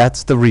way, but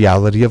that's the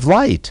reality of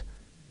light.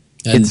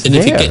 And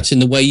if it gets in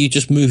the way, you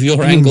just move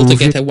your angle to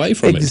get away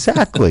from it.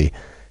 Exactly.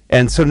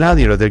 And so now,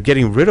 they're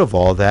getting rid of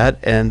all that,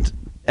 and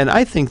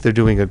I think they're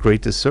doing a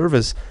great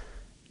disservice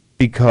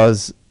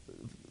because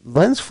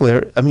lens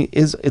flare, I mean,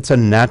 it's a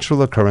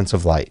natural occurrence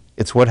of light.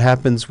 It's what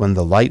happens when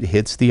the light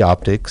hits the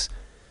optics,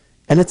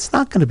 and it's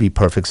not going to be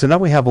perfect. So now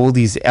we have all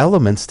these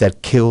elements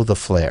that kill the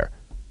flare.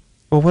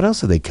 Well, what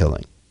else are they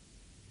killing?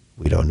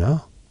 We don't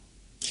know.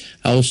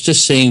 I was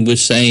just saying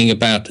earlier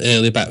about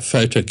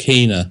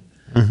Photokina,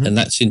 and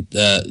that's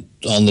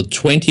on the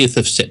 20th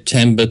of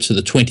September to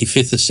the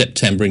 25th of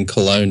September in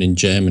Cologne in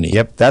Germany.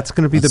 Yep, that's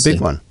going to be the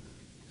big one.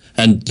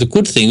 And the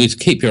good thing is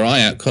keep your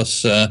eye out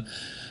because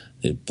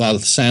by the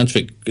sounds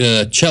of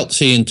it,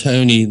 Chelsea and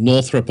Tony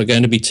Northrup are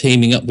going to be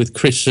teaming up with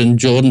Chris and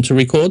Jordan to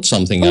record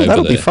something over there.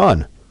 That'll be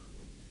fun.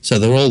 So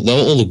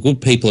all the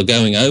good people are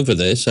going over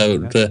there.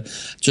 So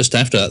just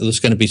after that, there's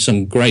going to be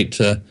some great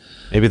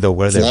maybe they'll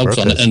wear their vlogs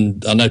on it.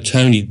 And I know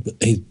Tony,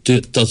 he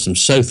does them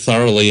so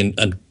thoroughly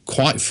and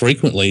quite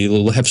frequently.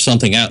 He'll have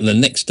something out, and the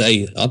next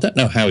day, I don't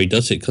know how he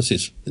does it because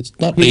it's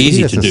not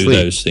easy to do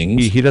those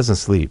things. He doesn't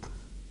sleep.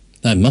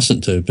 No,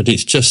 mustn't do. But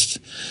it's just,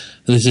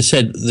 as I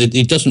said,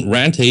 he doesn't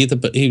rant either,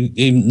 but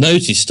he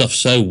knows his stuff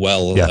so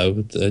well. Yeah.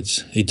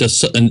 He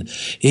does, and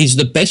he's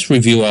the best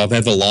reviewer I've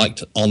ever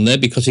liked on there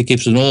because he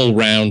gives an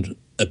all-round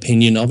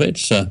opinion of it.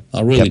 So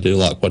I really do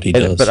like what he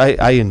does. But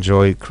I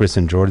enjoy Chris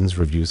and Jordan's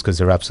reviews because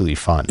they're absolutely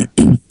fun.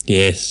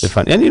 Yes. They're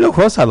fun. And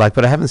who else I like,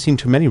 but I haven't seen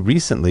too many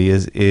recently,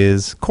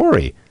 is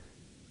Corey.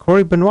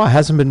 Corey Benoit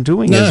hasn't been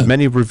doing as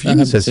many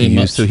reviews as he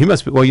used to. He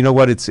must be, well, you know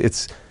what?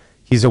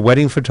 He's a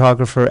wedding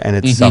photographer, and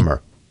it's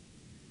summer.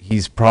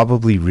 He's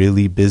probably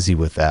really busy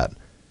with that.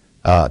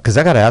 Because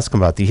I got to ask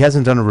him about he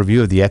hasn't done a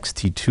review of the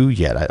XT2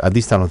 yet. At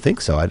least I don't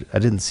think so. I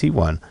didn't see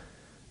one.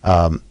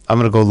 I'm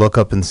going to go look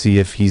up and see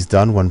if he's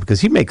done one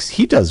because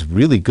he does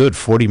really good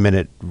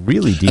 40-minute,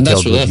 really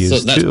detailed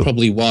reviews that's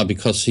probably why,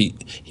 because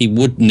he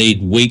would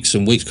need weeks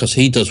and weeks because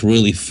he does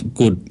really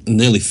good,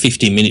 nearly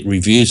 50-minute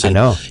reviews. And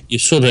I know. You're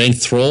sort of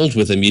enthralled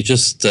with them. You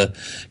just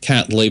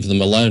can't leave them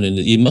alone, and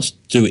you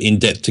must do it in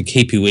depth to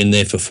keep you in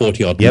there for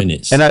 40-odd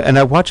minutes. And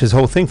I watch his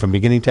whole thing from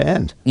beginning to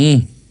end.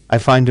 I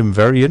find him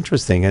very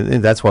interesting,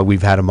 and that's why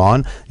we've had him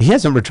on. He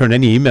hasn't returned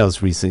any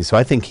emails recently, so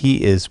I think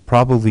he is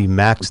probably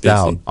maxed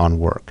out on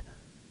work.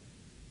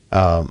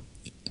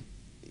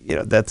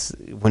 That's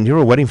when you're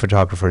a wedding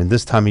photographer in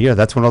this time of year,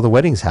 that's when all the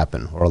weddings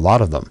happen, or a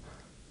lot of them.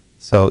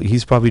 So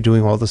he's probably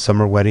doing all the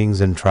summer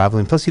weddings and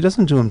traveling. Plus, he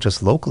doesn't do them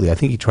just locally. I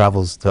think he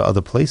travels to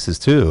other places,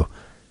 too.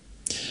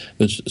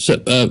 So,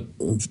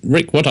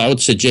 Rick, what I would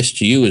suggest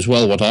to you as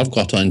well, what I've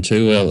got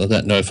onto, I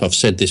don't know if I've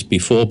said this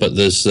before, but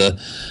there's the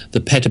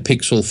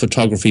Petapixel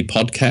Photography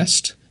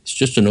Podcast. It's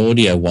just an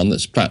audio one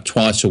that's about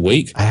twice a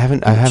week. I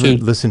haven't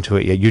listened to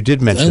it yet. You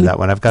did mention that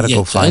one. I've got to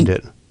go find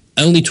it.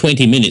 only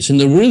 20 minutes, and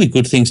they're really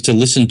good things to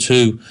listen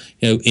to,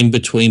 in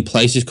between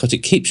places, because it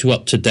keeps you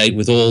up to date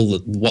with all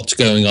what's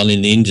going on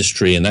in the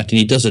industry and that. And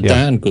he does a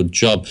damn good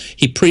job.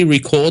 He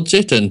pre-records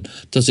it and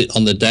does it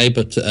on the day,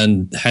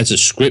 and has a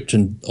script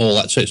and all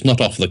that, so it's not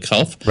off the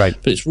cuff. Right.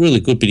 But it's really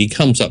good. But he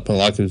comes up,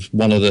 like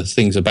one of the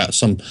things about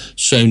some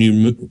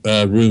Sony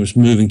rooms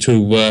moving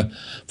to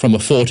from a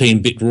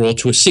 14-bit RAW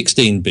to a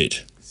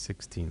 16-bit.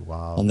 16,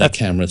 wow. On that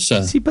camera.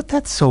 So. See, but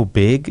that's so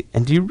big,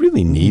 and do you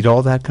really need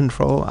all that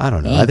control? I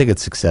don't know. I think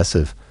it's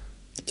excessive.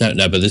 Don't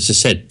know, but as I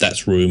said,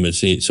 that's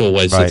rumours. It's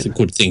always a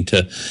good thing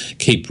to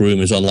keep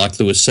rumours on. Like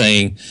they were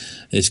saying,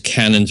 as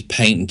Canon's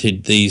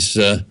patented these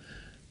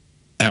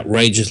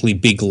outrageously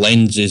big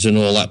lenses and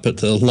all that,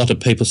 but a lot of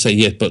people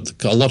say, but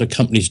a lot of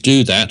companies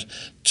do that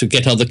to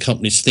get other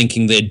companies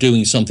thinking they're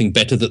doing something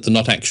better that they're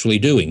not actually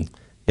doing.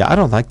 Yeah, I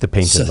don't like the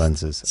painted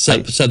lenses.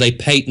 So they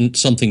patent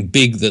something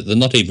big that they're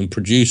not even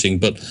producing,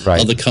 but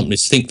other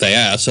companies think they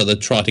are, so they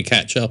try to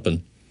catch up.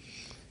 And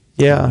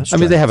yeah, I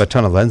mean, they have a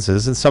ton of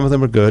lenses, and some of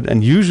them are good.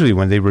 And usually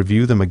when they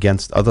review them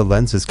against other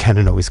lenses,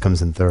 Canon always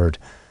comes in third.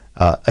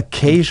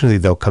 Occasionally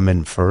they'll come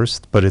in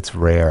first, but it's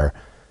rare.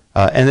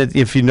 And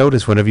if you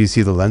notice, whenever you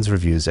see the lens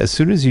reviews, as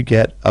soon as you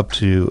get up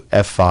to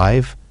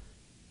f5,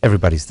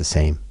 everybody's the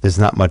same. There's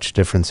not much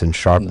difference in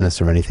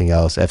sharpness or anything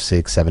else.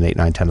 f6, 7, 8,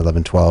 9, 10,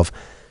 11, 12.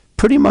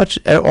 Pretty much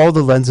all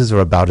the lenses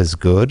are about as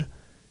good.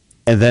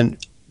 And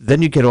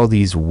then you get all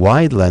these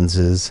wide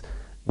lenses,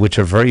 which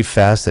are very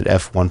fast at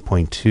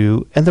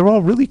f1.2, and they're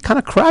all really kind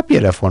of crappy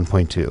at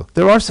f1.2.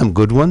 There are some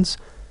good ones,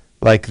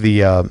 like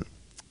the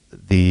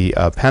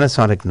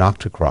Panasonic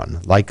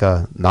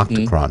Leica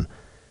Nocticron.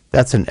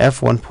 That's an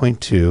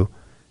f1.2,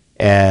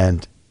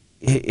 and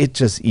it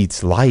just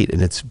eats light,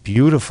 and it's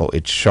beautiful.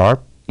 It's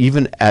sharp,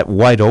 even at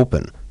wide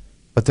open.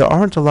 But there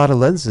aren't a lot of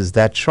lenses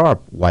that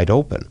sharp wide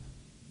open.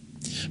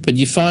 But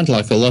you find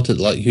like a lot of,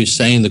 like you're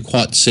saying, they're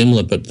quite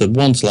similar, but the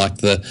ones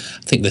like I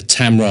think the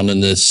Tamron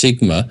and the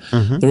Sigma,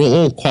 they're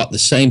all quite the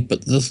same,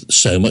 but they're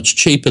so much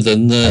cheaper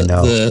than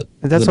the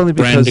only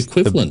brand because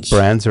equivalents. The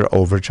brands are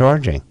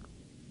overcharging.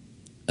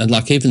 And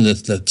like even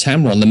the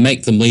Tamron, they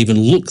make them even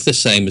look the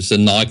same as the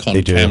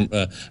Nikon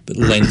camera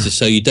lenses,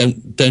 so you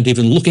don't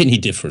even look any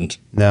different.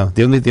 No,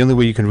 the only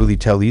way you can really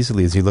tell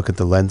easily is you look at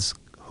the lens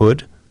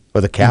hood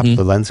or the cap,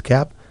 the lens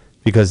cap,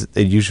 because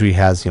it usually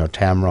has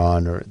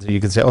Tamron, or you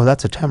can say, oh,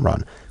 that's a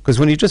Tamron. Because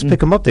when you just pick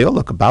them up, they all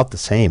look about the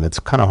same. It's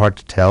kind of hard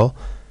to tell.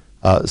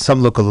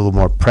 Some look a little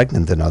more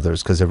pregnant than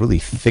others because they're really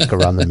thick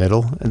around the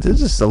middle, and they're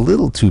just a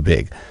little too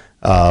big.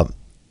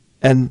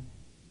 And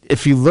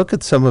if you look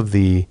at some of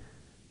the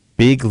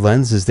big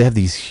lenses, they have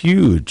these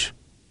huge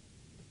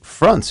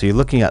fronts. So you're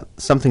looking at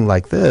something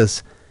like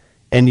this,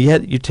 and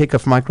yet you take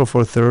a Micro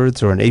Four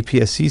Thirds or an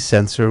APS-C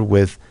sensor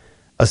with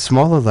a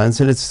smaller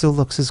lens, and it still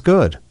looks as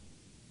good.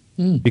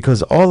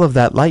 Because all of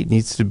that light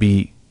needs to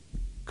be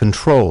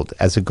controlled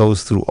as it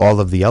goes through all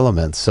of the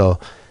elements. So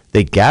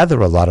they gather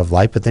a lot of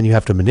light, but then you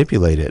have to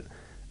manipulate it.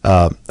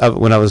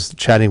 When I was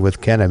chatting with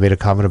Ken, I made a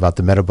comment about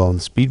the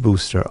Metabone Speed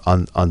Booster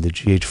on the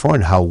GH4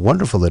 and how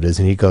wonderful it is.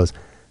 And he goes,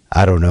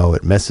 I don't know,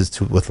 it messes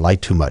with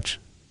light too much.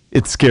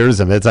 It scares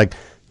him. It's like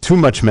too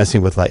much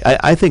messing with light.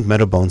 I think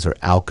Metabones are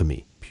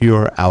alchemy,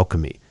 pure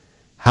alchemy.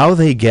 How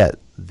they get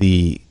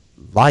the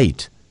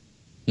light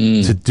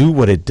to do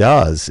what it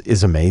does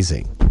is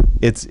amazing.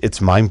 It's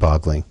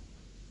mind-boggling.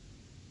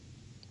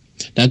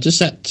 Now, does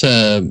that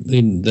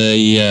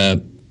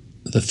the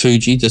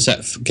Fuji, does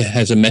that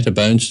has a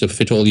Metabones to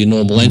fit all your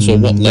normal lenses, or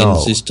what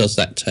lenses does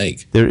that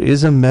take? There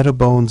is a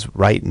Metabones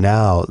right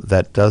now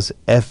that does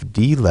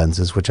FD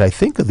lenses, which I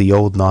think are the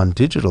old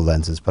non-digital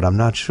lenses, but I'm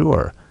not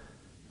sure.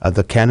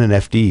 The Canon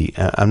FD,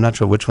 I'm not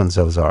sure which ones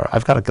those are.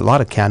 I've got a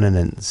lot of Canon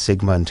and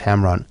Sigma and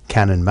Tamron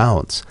Canon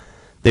mounts.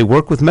 They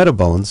work with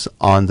Metabones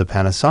on the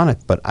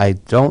Panasonic, but I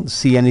don't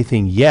see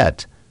anything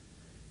yet.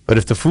 But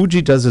if the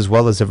Fuji does as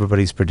well as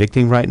everybody's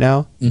predicting right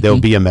now,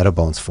 there'll be a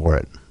Metabones for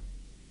it.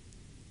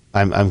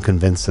 I'm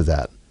convinced of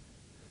that,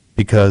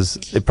 because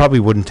it probably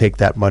wouldn't take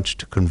that much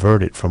to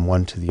convert it from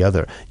one to the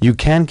other. You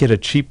can get a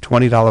cheap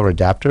 $20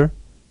 adapter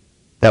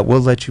that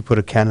will let you put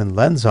a Canon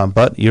lens on,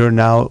 but you're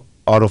now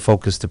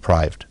autofocus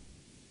deprived.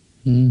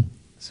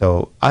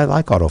 So I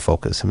like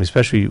autofocus. I mean,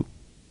 especially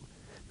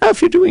now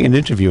if you're doing an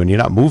interview and you're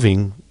not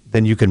moving,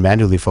 then you can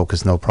manually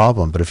focus, no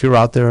problem. But if you're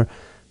out there,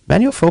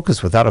 manual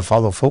focus without a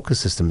follow focus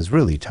system is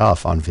really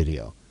tough on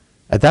video.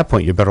 At that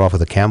point, you're better off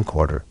with a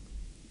camcorder.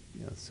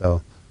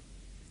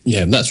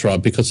 Yeah, that's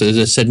right, because as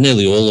I said,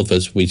 nearly all of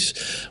us, we've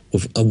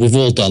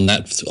all done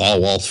that.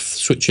 Oh, I'll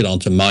switch it on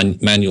to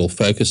manual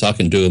focus. I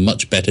can do a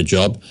much better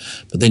job.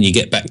 But then you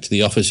get back to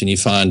the office and you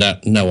find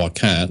out, no, I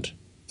can't.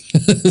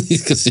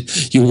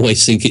 Because you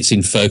always think it's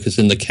in focus,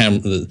 and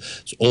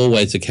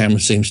the camera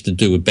seems to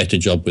do a better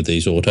job with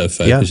these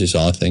autofocuses,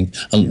 I think.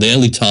 And the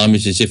only time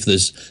is if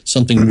there's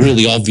something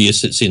really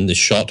obvious that's in the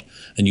shot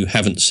and you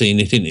haven't seen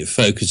it and it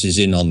focuses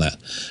in on that.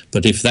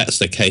 But if that's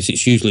the case,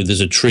 it's usually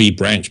there's a tree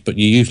branch, but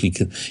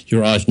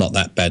your eye's not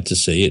that bad to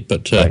see it.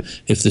 But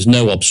if there's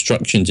no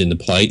obstructions in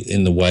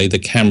the way, the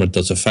camera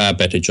does a far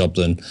better job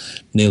than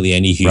nearly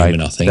any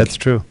human, I think. That's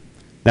true.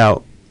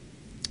 Now,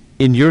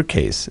 in your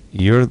case,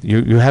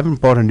 you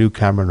haven't bought a new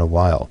camera in a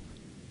while.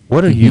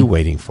 What are you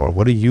waiting for?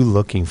 What are you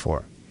looking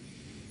for?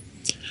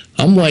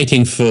 I'm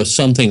waiting for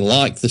something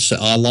like this.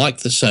 I like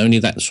the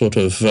Sony, that sort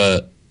of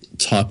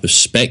type of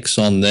specs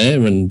on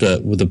there, and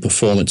with the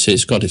performance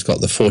it's got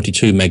the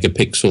 42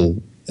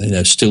 megapixel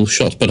still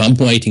shots. But I'm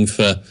waiting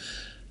for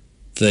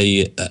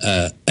the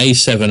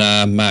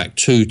A7R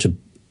Mark II to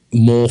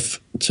morph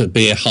to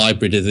be a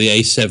hybrid of the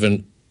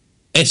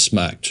A7S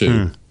Mark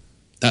II.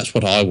 That's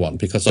what I want,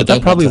 because I don't.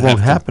 That probably won't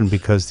happen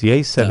because the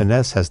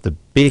A7S has the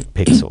big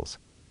pixels,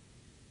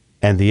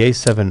 and the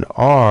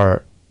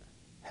A7R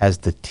has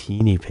the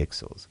teeny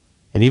pixels.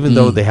 And even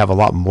though they have a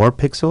lot more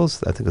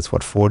pixels, I think it's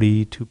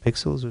 42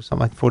 pixels or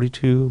something like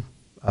 42,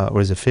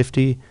 or is it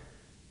 50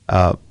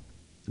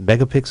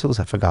 megapixels?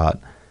 I forgot.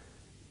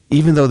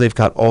 Even though they've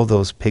got all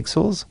those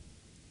pixels,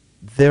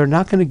 they're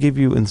not going to give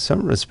you, in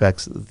some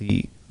respects,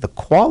 the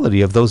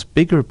quality of those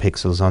bigger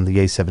pixels on the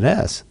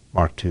A7S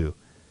Mark II.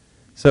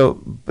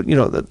 So, but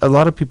a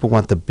lot of people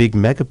want the big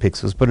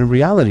megapixels, but in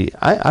reality,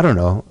 I don't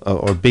know,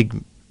 or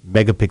big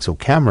megapixel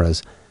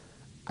cameras.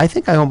 I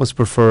think I almost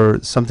prefer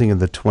something in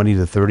the 20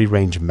 to 30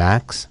 range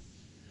max.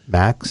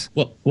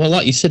 Well,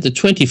 like you said, the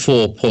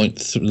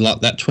 24.3,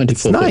 like that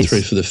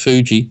 24.3 for the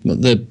Fuji,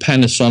 the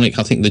Panasonic,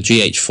 I think the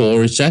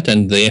GH4 is that,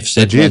 and the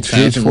FZ1000.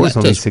 GH4 is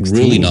only 16.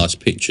 Really nice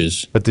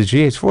pictures. But the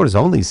GH4 is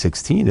only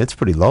 16. It's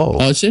pretty low.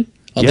 Oh, is it?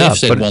 Oh, yeah, the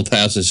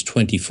FZ1000 is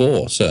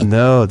 24. So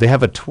no, they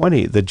have a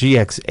 20. The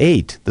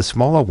GX8, the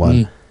smaller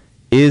one,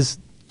 is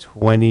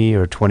 20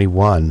 or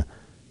 21.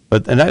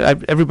 But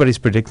everybody's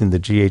predicting the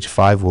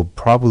GH5 will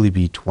probably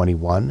be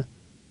 21.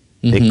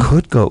 They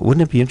could go.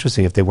 Wouldn't it be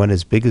interesting if they went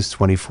as big as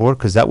 24?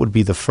 Because that would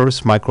be the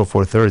first Micro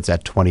Four Thirds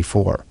at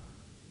 24.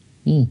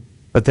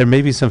 But there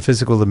may be some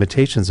physical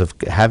limitations of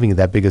having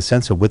that big a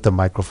sensor with the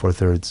Micro Four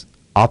Thirds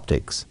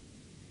optics.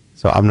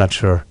 So I'm not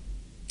sure.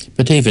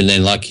 But even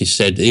then, like you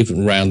said,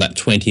 even around that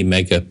 20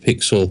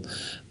 megapixel,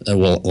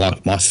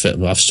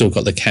 like I've still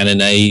got the Canon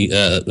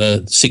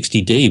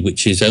A60D,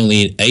 which is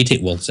only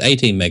 18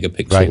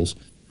 megapixels. Right.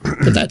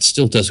 But that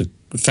still does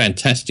a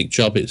fantastic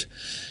job.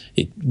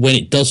 When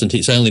it doesn't,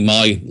 it's only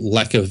my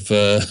lack of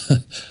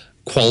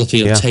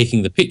quality of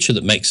taking the picture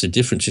that makes the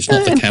difference. It's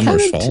not the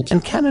camera's fault.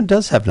 And Canon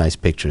does have nice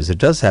pictures. It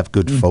does have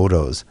good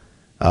photos.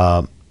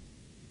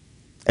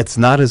 It's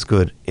not as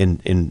good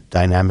in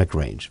dynamic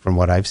range from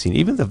what I've seen.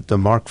 Even the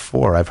Mark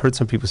IV, I've heard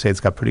some people say it's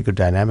got pretty good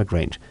dynamic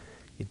range.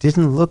 It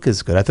didn't look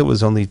as good. I thought it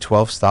was only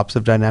 12 stops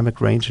of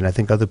dynamic range, and I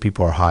think other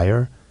people are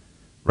higher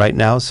right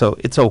now. So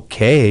it's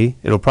okay.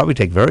 It'll probably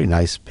take very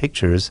nice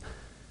pictures.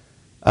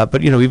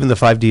 But, even the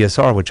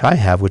 5DSR, which I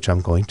have, which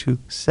I'm going to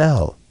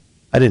sell.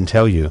 I didn't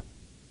tell you.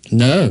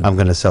 No. I'm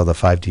going to sell the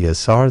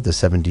 5DSR, the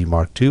 7D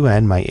Mark II,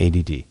 and my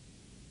 80D.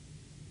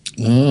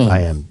 Oh. I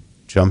am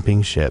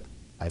jumping ship.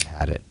 I've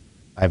had it.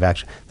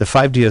 The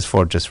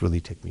 5DS4 just really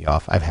ticked me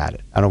off. I've had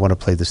it. I don't want to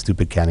play the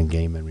stupid Canon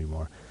game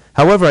anymore.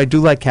 However, I do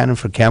like Canon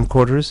for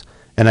camcorders,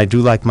 and I do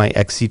like my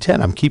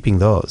XC10. I'm keeping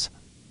those.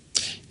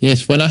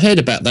 Yes, when I heard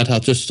about that, I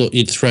just thought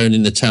you'd thrown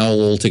in the towel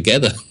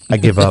altogether. I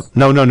give up.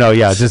 No.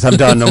 Yeah, I'm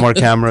done. No more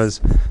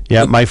cameras.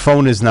 Yeah, my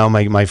phone is now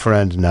my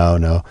friend.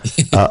 No.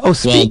 Speaking well,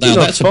 now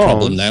that's of phones, a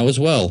problem now as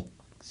well.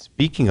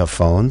 Speaking of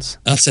phones,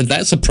 I said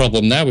that's a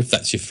problem now if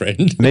that's your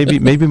friend.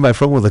 maybe my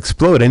phone will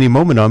explode any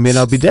moment on me and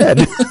I'll be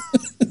dead.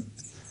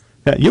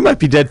 You might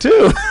be dead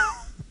too.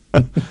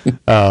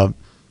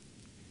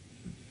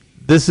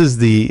 This is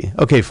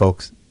okay,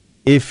 folks.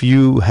 If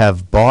you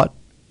have bought,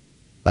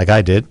 like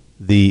I did,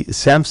 the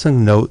Samsung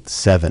Note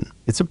 7,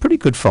 it's a pretty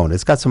good phone.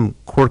 It's got some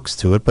quirks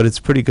to it, but it's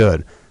pretty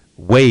good.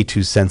 Way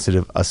too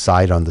sensitive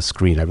aside on the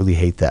screen. I really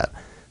hate that.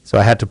 So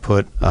I had to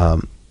put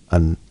a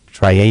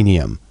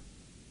trianium.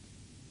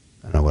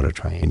 I don't know what a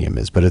trianium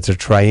is, but it's a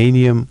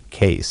trianium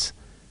case,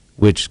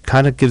 which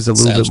kind of gives a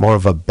little bit more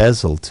of a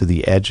bezel to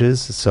the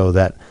edges so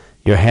that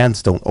your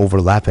hands don't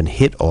overlap and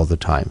hit all the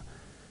time.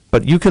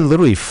 But you can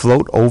literally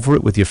float over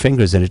it with your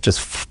fingers and it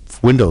just,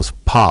 windows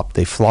pop,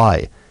 they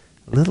fly.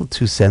 A little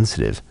too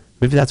sensitive.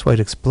 Maybe that's why it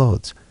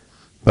explodes.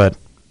 But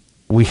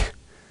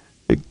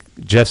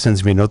Jeff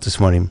sends me a note this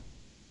morning,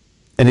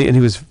 and he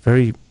was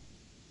very,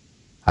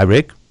 "Hi,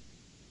 Rick.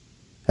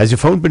 Has your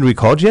phone been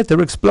recalled yet?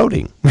 They're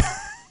exploding."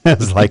 I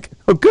was like,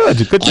 "Oh, good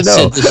to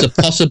know." Said there's a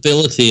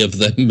possibility of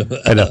them.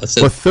 I know.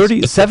 Well,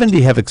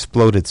 70 have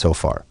exploded so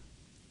far.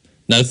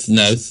 No.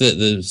 There's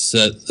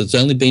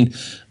only been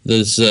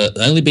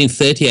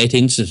 38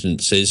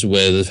 incidences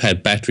where they've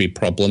had battery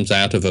problems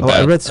out of about.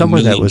 I read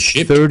somewhere that was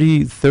shipped.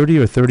 30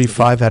 or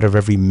 35 out of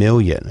every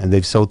million, and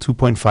they've sold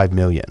 2.5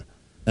 million.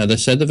 Now they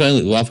said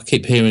I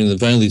keep hearing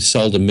they've only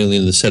sold 1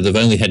 million. They said they've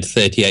only had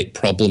 38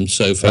 problems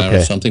so far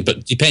or something, but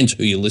it depends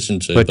who you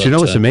listen to. But you know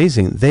what's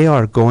amazing? They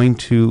are going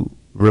to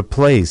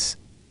replace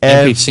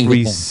every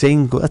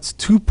single. That's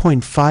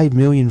 2.5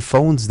 million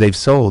phones they've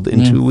sold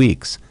in 2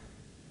 weeks.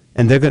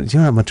 And they're going. Do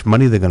you know how much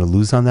money they're going to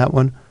lose on that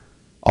one?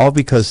 All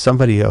because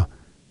somebody,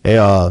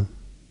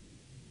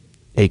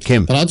 Hey,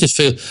 Kim. But I just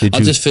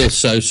feel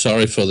so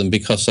sorry for them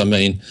because I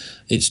mean,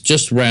 it's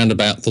just round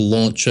about the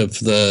launch of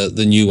the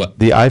new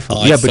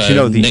iPhone. Yeah,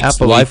 but the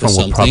Apple iPhone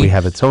will probably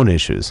have its own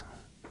issues.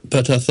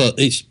 But I thought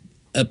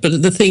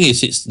but the thing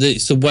is,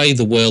 it's the way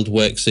the world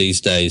works these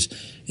days.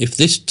 If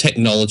this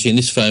technology and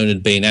this phone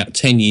had been out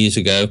 10 years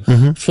ago,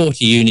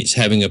 40 units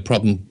having a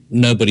problem,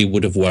 nobody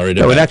would have worried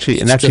about it.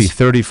 Actually,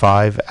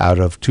 35 out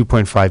of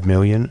 2.5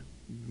 million,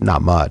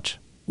 not much.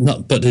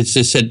 But as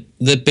I said,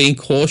 they're being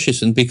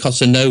cautious, and because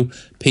they know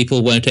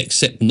people won't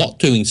accept not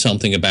doing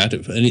something about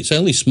it, and it's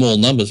only small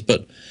numbers,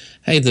 but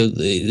hey,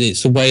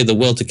 it's the way of the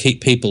world to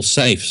keep people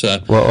safe. So,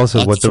 well,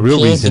 also, what the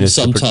real reason is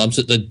sometimes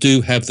that they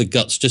do have the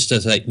guts just to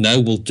say,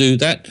 no, we'll do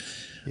that.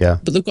 Yeah.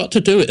 But they've got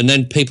to do it, and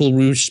then people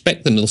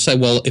respect them. They'll say,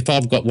 well, if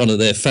I've got one of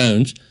their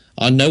phones,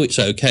 I know it's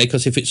okay,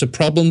 because if it's a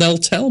problem, they'll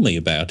tell me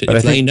about it,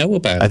 they know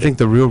about it. I think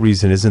the real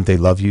reason isn't they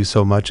love you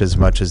so much as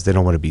they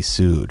don't want to be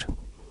sued.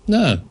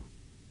 No.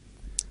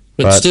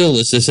 But still,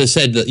 as I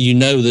said, that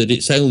that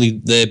it's only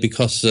there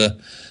because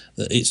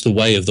it's the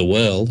way of the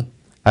world.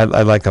 I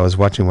was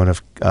watching one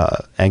of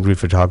Angry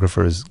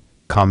Photographer's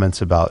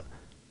comments about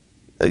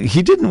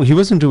he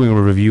wasn't doing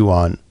a review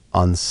on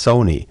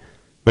Sony,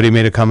 but he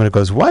made a comment that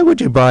goes, "Why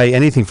would you buy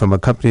anything from a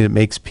company that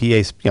makes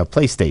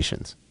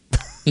PlayStations?"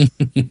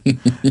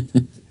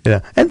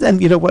 Yeah,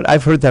 and you know what?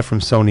 I've heard that from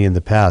Sony in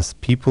the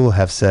past. People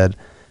have said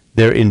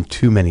they're in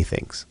too many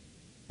things,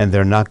 and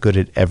they're not good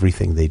at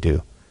everything they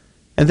do.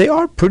 And they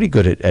are pretty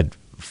good at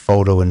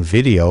photo and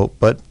video,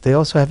 but they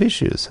also have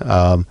issues.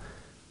 And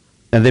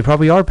they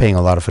probably are paying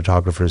a lot of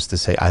photographers to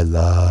say, I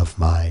love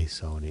my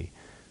Sony,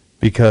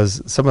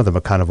 because some of them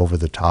are kind of over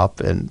the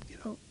top. And,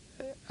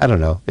 I don't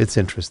know. It's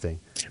interesting.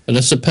 And I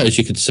suppose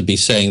you could be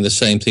saying the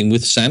same thing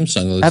with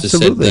Samsung. As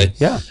Absolutely,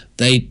 I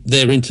said,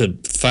 they're into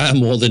far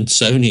more than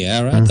Sony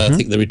are, aren't they? I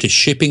think they're into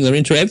shipping. They're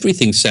into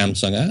everything,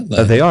 Samsung, aren't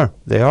they?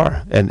 They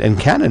are. And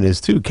Canon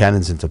is too.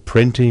 Canon's into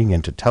printing,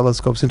 into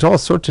telescopes, into all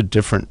sorts of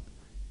different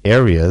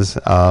areas.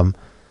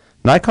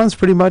 Nikon's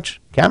pretty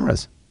much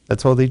cameras.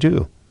 That's all they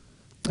do.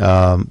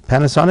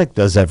 Panasonic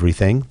does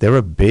everything. They're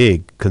a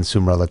big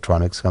consumer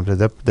electronics company.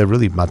 They're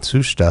really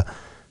Matsushita,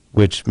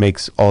 which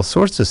makes all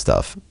sorts of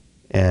stuff.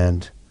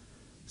 And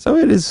so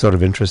it is sort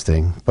of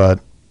interesting. But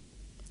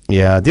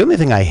yeah, the only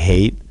thing I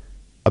hate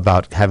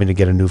about having to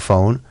get a new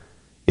phone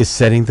is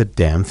setting the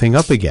damn thing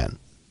up again.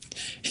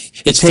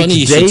 It's funny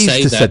you should say that. It takes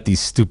days to set these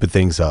stupid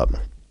things up.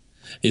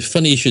 It's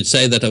funny you should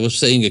say that. I was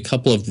seeing a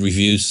couple of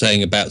reviews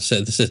saying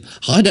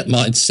I don't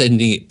mind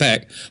sending it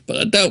back, but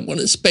I don't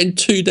want to spend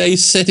 2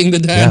 days setting the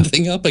damn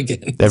thing up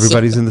again.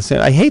 Everybody's in the same.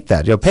 I hate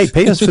that.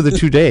 Pay us for the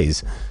 2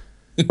 days.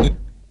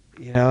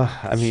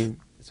 I mean,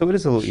 so it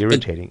is a little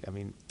irritating.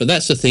 But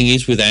that's the thing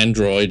is with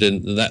Android,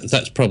 and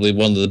that's probably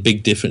one of the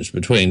big difference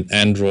between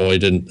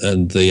Android and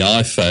the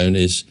iPhone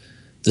is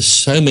there's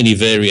so many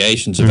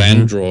variations of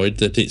Android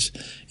that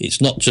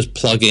it's not just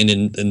plug in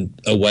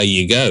and away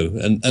you go.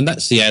 And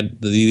that's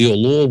the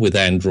allure with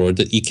Android,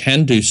 that you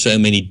can do so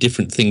many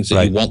different things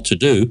that you want to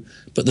do.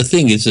 But the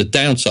thing is, the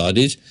downside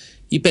is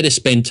you better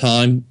spend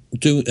time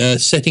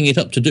setting it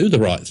up to do the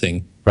right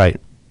thing. Right.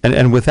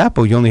 And with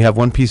Apple, you only have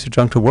one piece of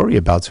junk to worry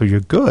about, so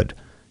you're good.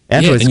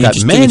 Android's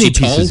got many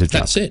pieces of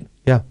junk. That's it.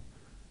 Yeah.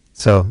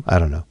 So, I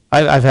don't know.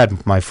 I've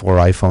had my 4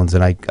 iPhones,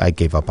 and I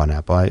gave up on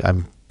Apple.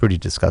 I'm pretty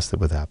disgusted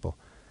with Apple.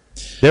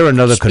 They're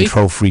another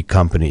control freak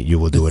company. You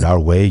will do it our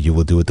way. You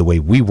will do it the way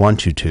we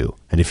want you to.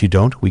 And if you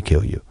don't, we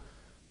kill you.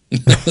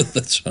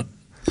 That's right.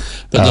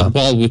 But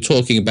while we're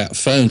talking about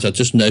phones, I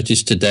just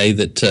noticed today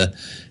that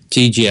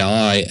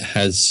DJI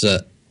has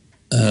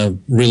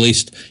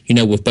released,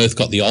 we've both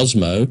got the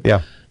Osmo.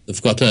 Yeah.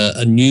 They've got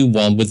a new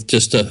one with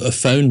just a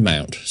phone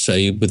mount, so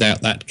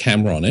without that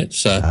camera on it.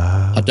 So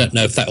I don't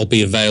know if that will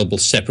be available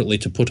separately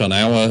to put on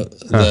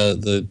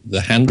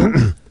the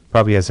handle.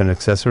 Probably as an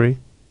accessory.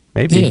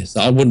 Maybe. Yes,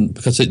 I wouldn't,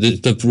 because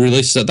they've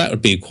released that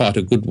would be quite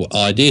a good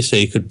idea. So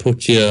you could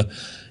put your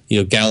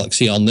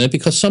Galaxy on there,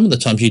 because some of the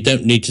times you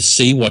don't need to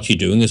see what you're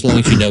doing as long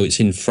as you know it's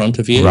in front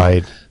of you.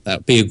 Right. That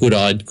would be a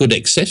good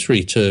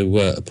accessory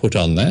to put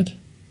on that.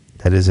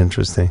 That is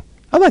interesting.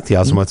 I like the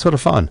Osmo. It's sort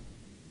of fun.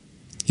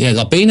 Yeah,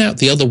 I've been out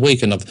the other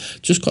week and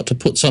I've just got to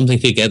put something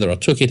together. I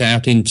took it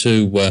out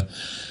into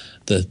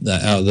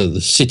the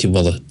city,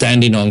 the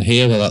Dandenong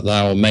here,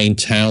 our main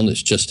town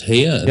that's just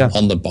here,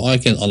 on the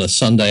bike and on a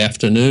Sunday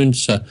afternoon.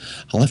 So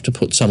I'll have to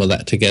put some of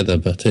that together,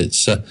 but it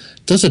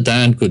does a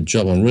darn good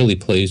job. I'm really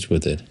pleased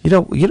with it. You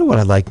know what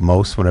I like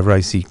most whenever I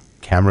see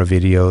camera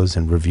videos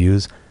and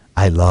reviews?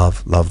 I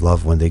love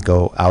when they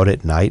go out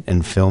at night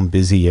and film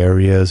busy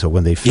areas, or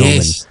when they film.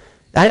 Yes.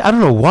 I don't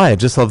know why. I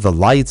just love the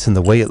lights and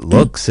the way it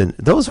looks, and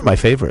those are my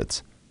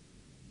favorites.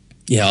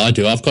 Yeah, I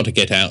do. I've got to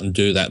get out and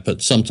do that,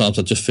 but sometimes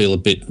I just feel a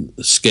bit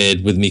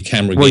scared with me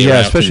camera gear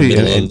out especially in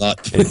the middle of the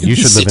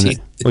night.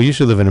 You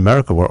should live in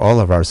America, where all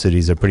of our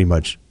cities are pretty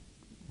much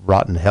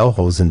rotten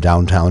hellholes in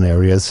downtown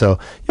areas. So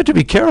you have to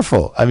be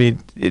careful. I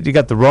mean, you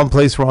got the wrong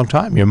place, wrong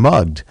time. You're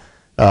mugged,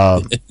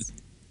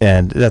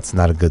 and that's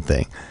not a good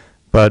thing.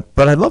 But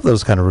I love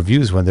those kind of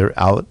reviews when they're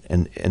out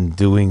and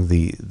doing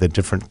the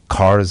different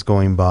cars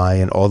going by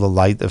and all the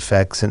light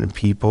effects and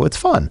people. It's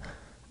fun.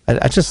 I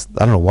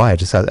don't know why. I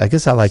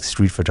guess I like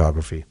street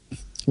photography.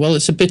 Well,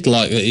 it's a bit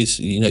like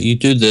you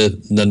do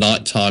the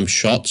nighttime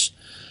shots,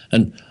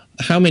 and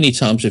how many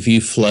times have you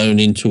flown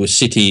into a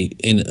city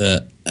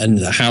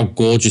and how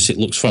gorgeous it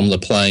looks from the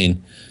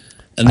plane?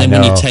 And then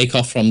when you take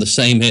off from the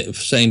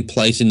same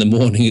place in the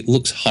morning, it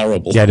looks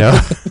horrible. Yeah, I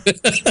know.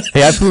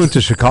 Hey, I flew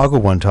into Chicago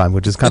one time,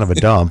 which is kind of a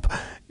dump,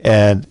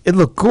 and it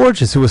looked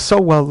gorgeous. It was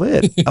so well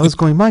lit. I was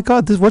going, my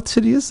God, what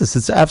city is this?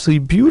 It's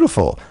absolutely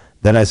beautiful.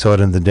 Then I saw it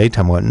in the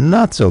daytime, went,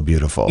 not so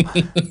beautiful.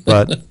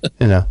 But,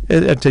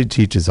 it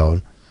teaches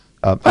own.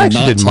 I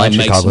actually didn't mind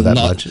Chicago that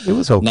much. It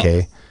was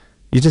okay.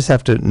 You just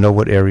have to know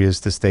what areas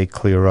to stay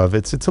clear of.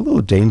 It's a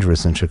little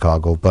dangerous in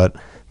Chicago, but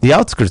the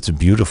outskirts are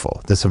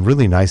beautiful. There's some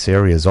really nice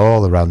areas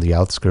all around the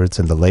outskirts,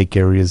 and the lake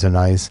areas are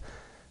nice.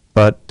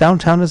 But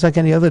downtown is like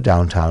any other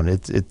downtown.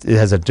 It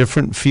has a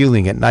different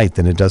feeling at night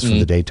than it does from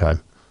the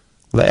daytime.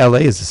 LA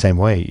is the same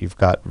way. You've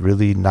got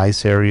really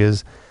nice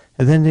areas,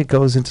 and then it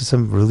goes into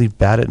some really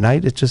bad at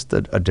night. It's just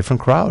a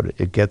different crowd.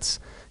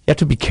 You have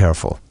to be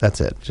careful.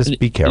 That's it. Just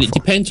be careful. It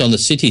depends on the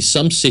city.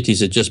 Some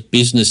cities are just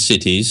business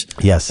cities.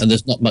 Yes. And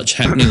there's not much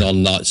happening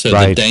on night, so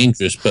they're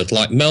dangerous. But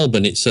like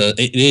Melbourne, it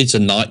is a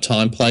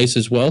nighttime place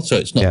as well, so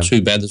it's not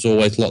too bad. There's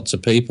always lots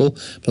of people.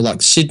 But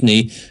like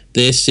Sydney,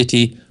 their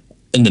city,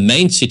 in the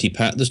main city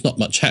part, there's not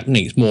much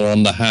happening. It's more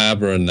on the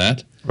harbour and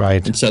that.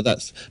 Right. And so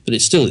but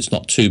it's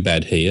not too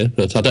bad here.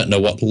 But I don't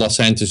know what Los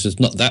Angeles is.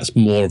 That's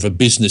more of a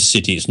business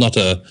city. It's not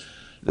a...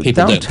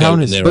 People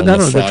downtown is, but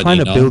they're trying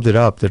to build it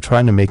up. They're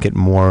trying to make it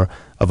more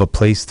of a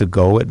place to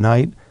go at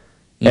night.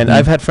 And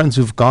I've had friends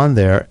who've gone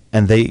there,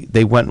 and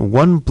they went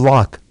one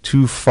block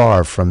too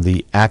far from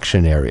the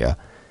action area,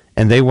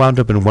 and they wound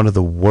up in one of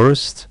the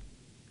worst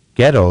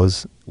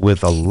ghettos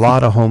with a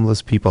lot of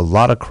homeless people, a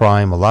lot of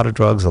crime, a lot of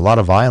drugs, a lot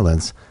of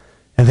violence,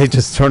 and they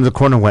just turned the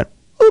corner and went,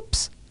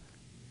 oops,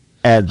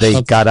 and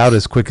they got out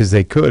as quick as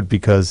they could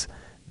because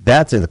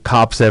that's the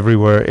cops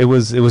everywhere. It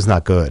was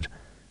not good.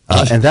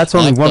 And that's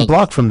only one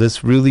block from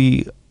this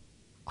really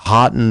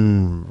hot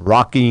and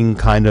rocking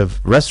kind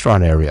of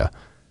restaurant area.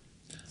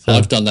 So,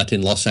 I've done that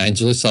in Los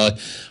Angeles. I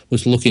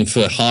was looking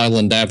for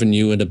Highland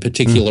Avenue and a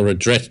particular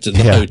address to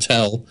the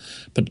hotel,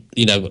 but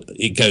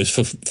it goes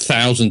for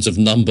thousands of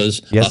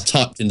numbers. Yes.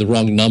 I typed in the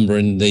wrong number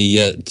in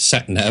the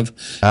sat nav,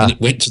 and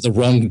it went to the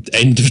wrong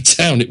end of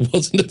town. It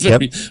wasn't a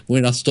very.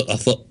 When I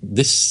thought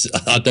this.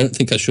 I don't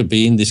think I should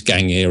be in this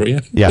gang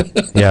area. Yeah,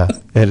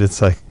 and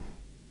it's like.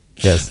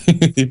 Yes.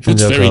 It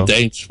was very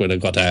dangerous when I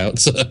got out.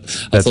 So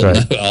I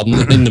thought, no,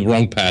 I'm in the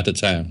wrong part of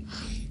town.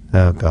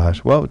 Oh,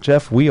 gosh. Well,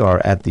 Jeff, we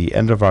are at the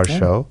end of our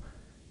show,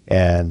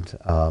 and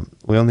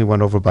we only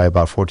went over by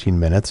about 14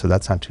 minutes, so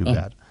that's not too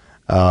bad.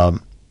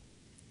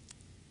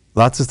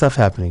 Lots of stuff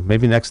happening.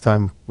 Maybe next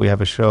time we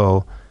have a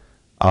show,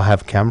 I'll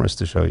have cameras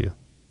to show you.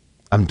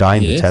 I'm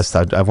dying to test.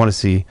 I want to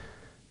see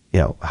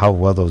how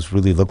well those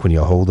really look when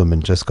you hold them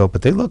and just go,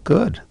 but they look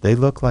good. They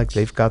look like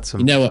they've got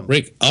some... You know what,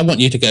 Rick? I want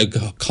you to go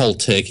cold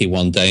turkey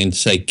one day and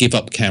say, give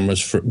up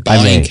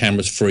buying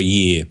cameras for a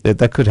year.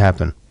 That could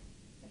happen.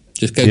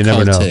 Just go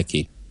cold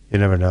turkey. You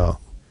never know.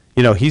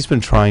 He's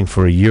been trying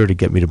for a year to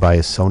get me to buy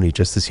a Sony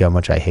just to see how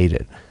much I hate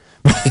it.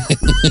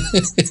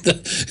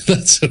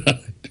 That's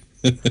right.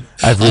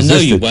 I've resisted. I know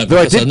you won't, though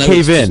I did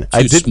cave in.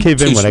 I did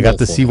cave in when I got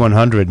the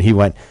C100, and he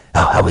went,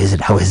 "Oh, how is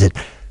it? How is it?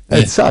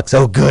 It sucks.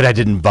 Oh, good, I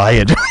didn't buy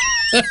it."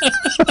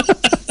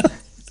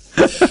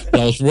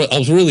 I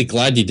was really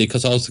glad you did,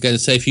 because I was going to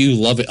say, if you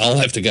love it, I'll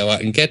have to go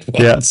out and get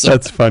one. Yeah, so.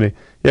 That's funny.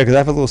 Yeah, because I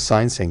have a little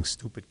sign saying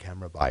 "Stupid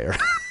camera buyer."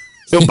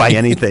 Don't buy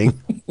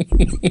anything.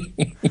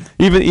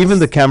 Even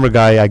the camera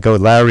guy,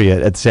 Larry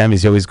at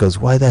Sammy's, he always goes,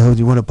 "Why the hell do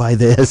you want to buy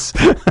this?"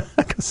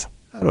 Because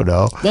I don't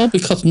know. Well,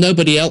 because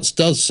nobody else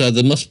does, so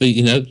there must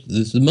be, there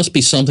must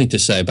be something to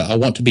say. But I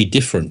want to be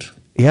different.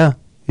 Yeah.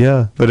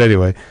 But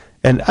anyway,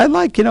 and I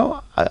like,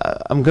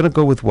 I'm gonna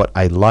go with what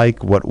I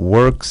like, what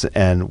works,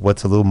 and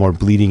what's a little more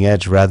bleeding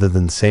edge rather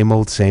than same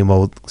old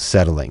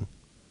settling.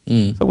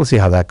 So we'll see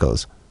how that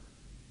goes.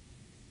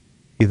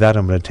 Either that,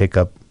 I'm gonna take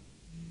up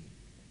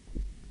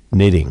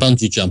knitting.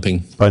 Bungee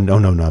jumping. No,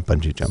 not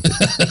bungee jumping.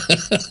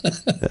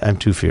 I'm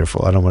too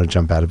fearful. I don't want to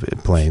jump out of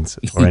planes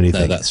or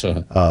anything. No, that's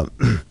right.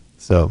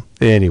 So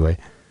anyway,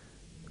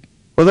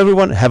 well,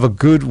 everyone, have a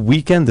good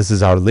weekend. This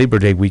is our Labor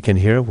Day weekend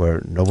here,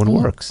 where no one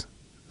works,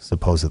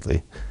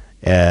 supposedly.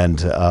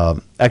 And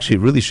actually,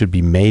 it really should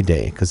be May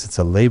Day, because it's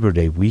a Labor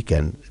Day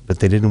weekend, but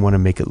they didn't want to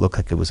make it look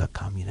like it was a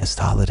communist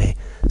holiday.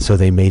 So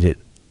they made it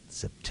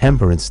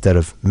September instead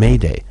of May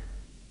Day.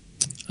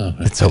 Oh,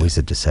 okay. It's always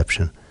a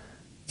deception.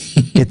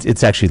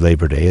 It's actually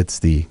Labor Day. It's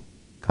the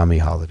commie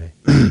holiday.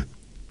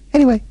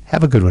 Anyway,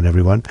 have a good one,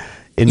 everyone.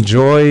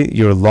 Enjoy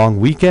your long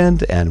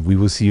weekend, and we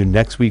will see you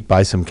next week.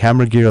 Buy some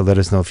camera gear. Let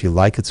us know if you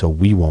like it, so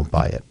we won't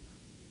buy it.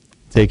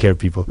 Take care,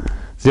 people.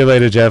 See you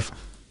later, Jeff.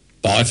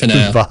 Bye for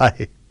now.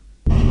 Bye.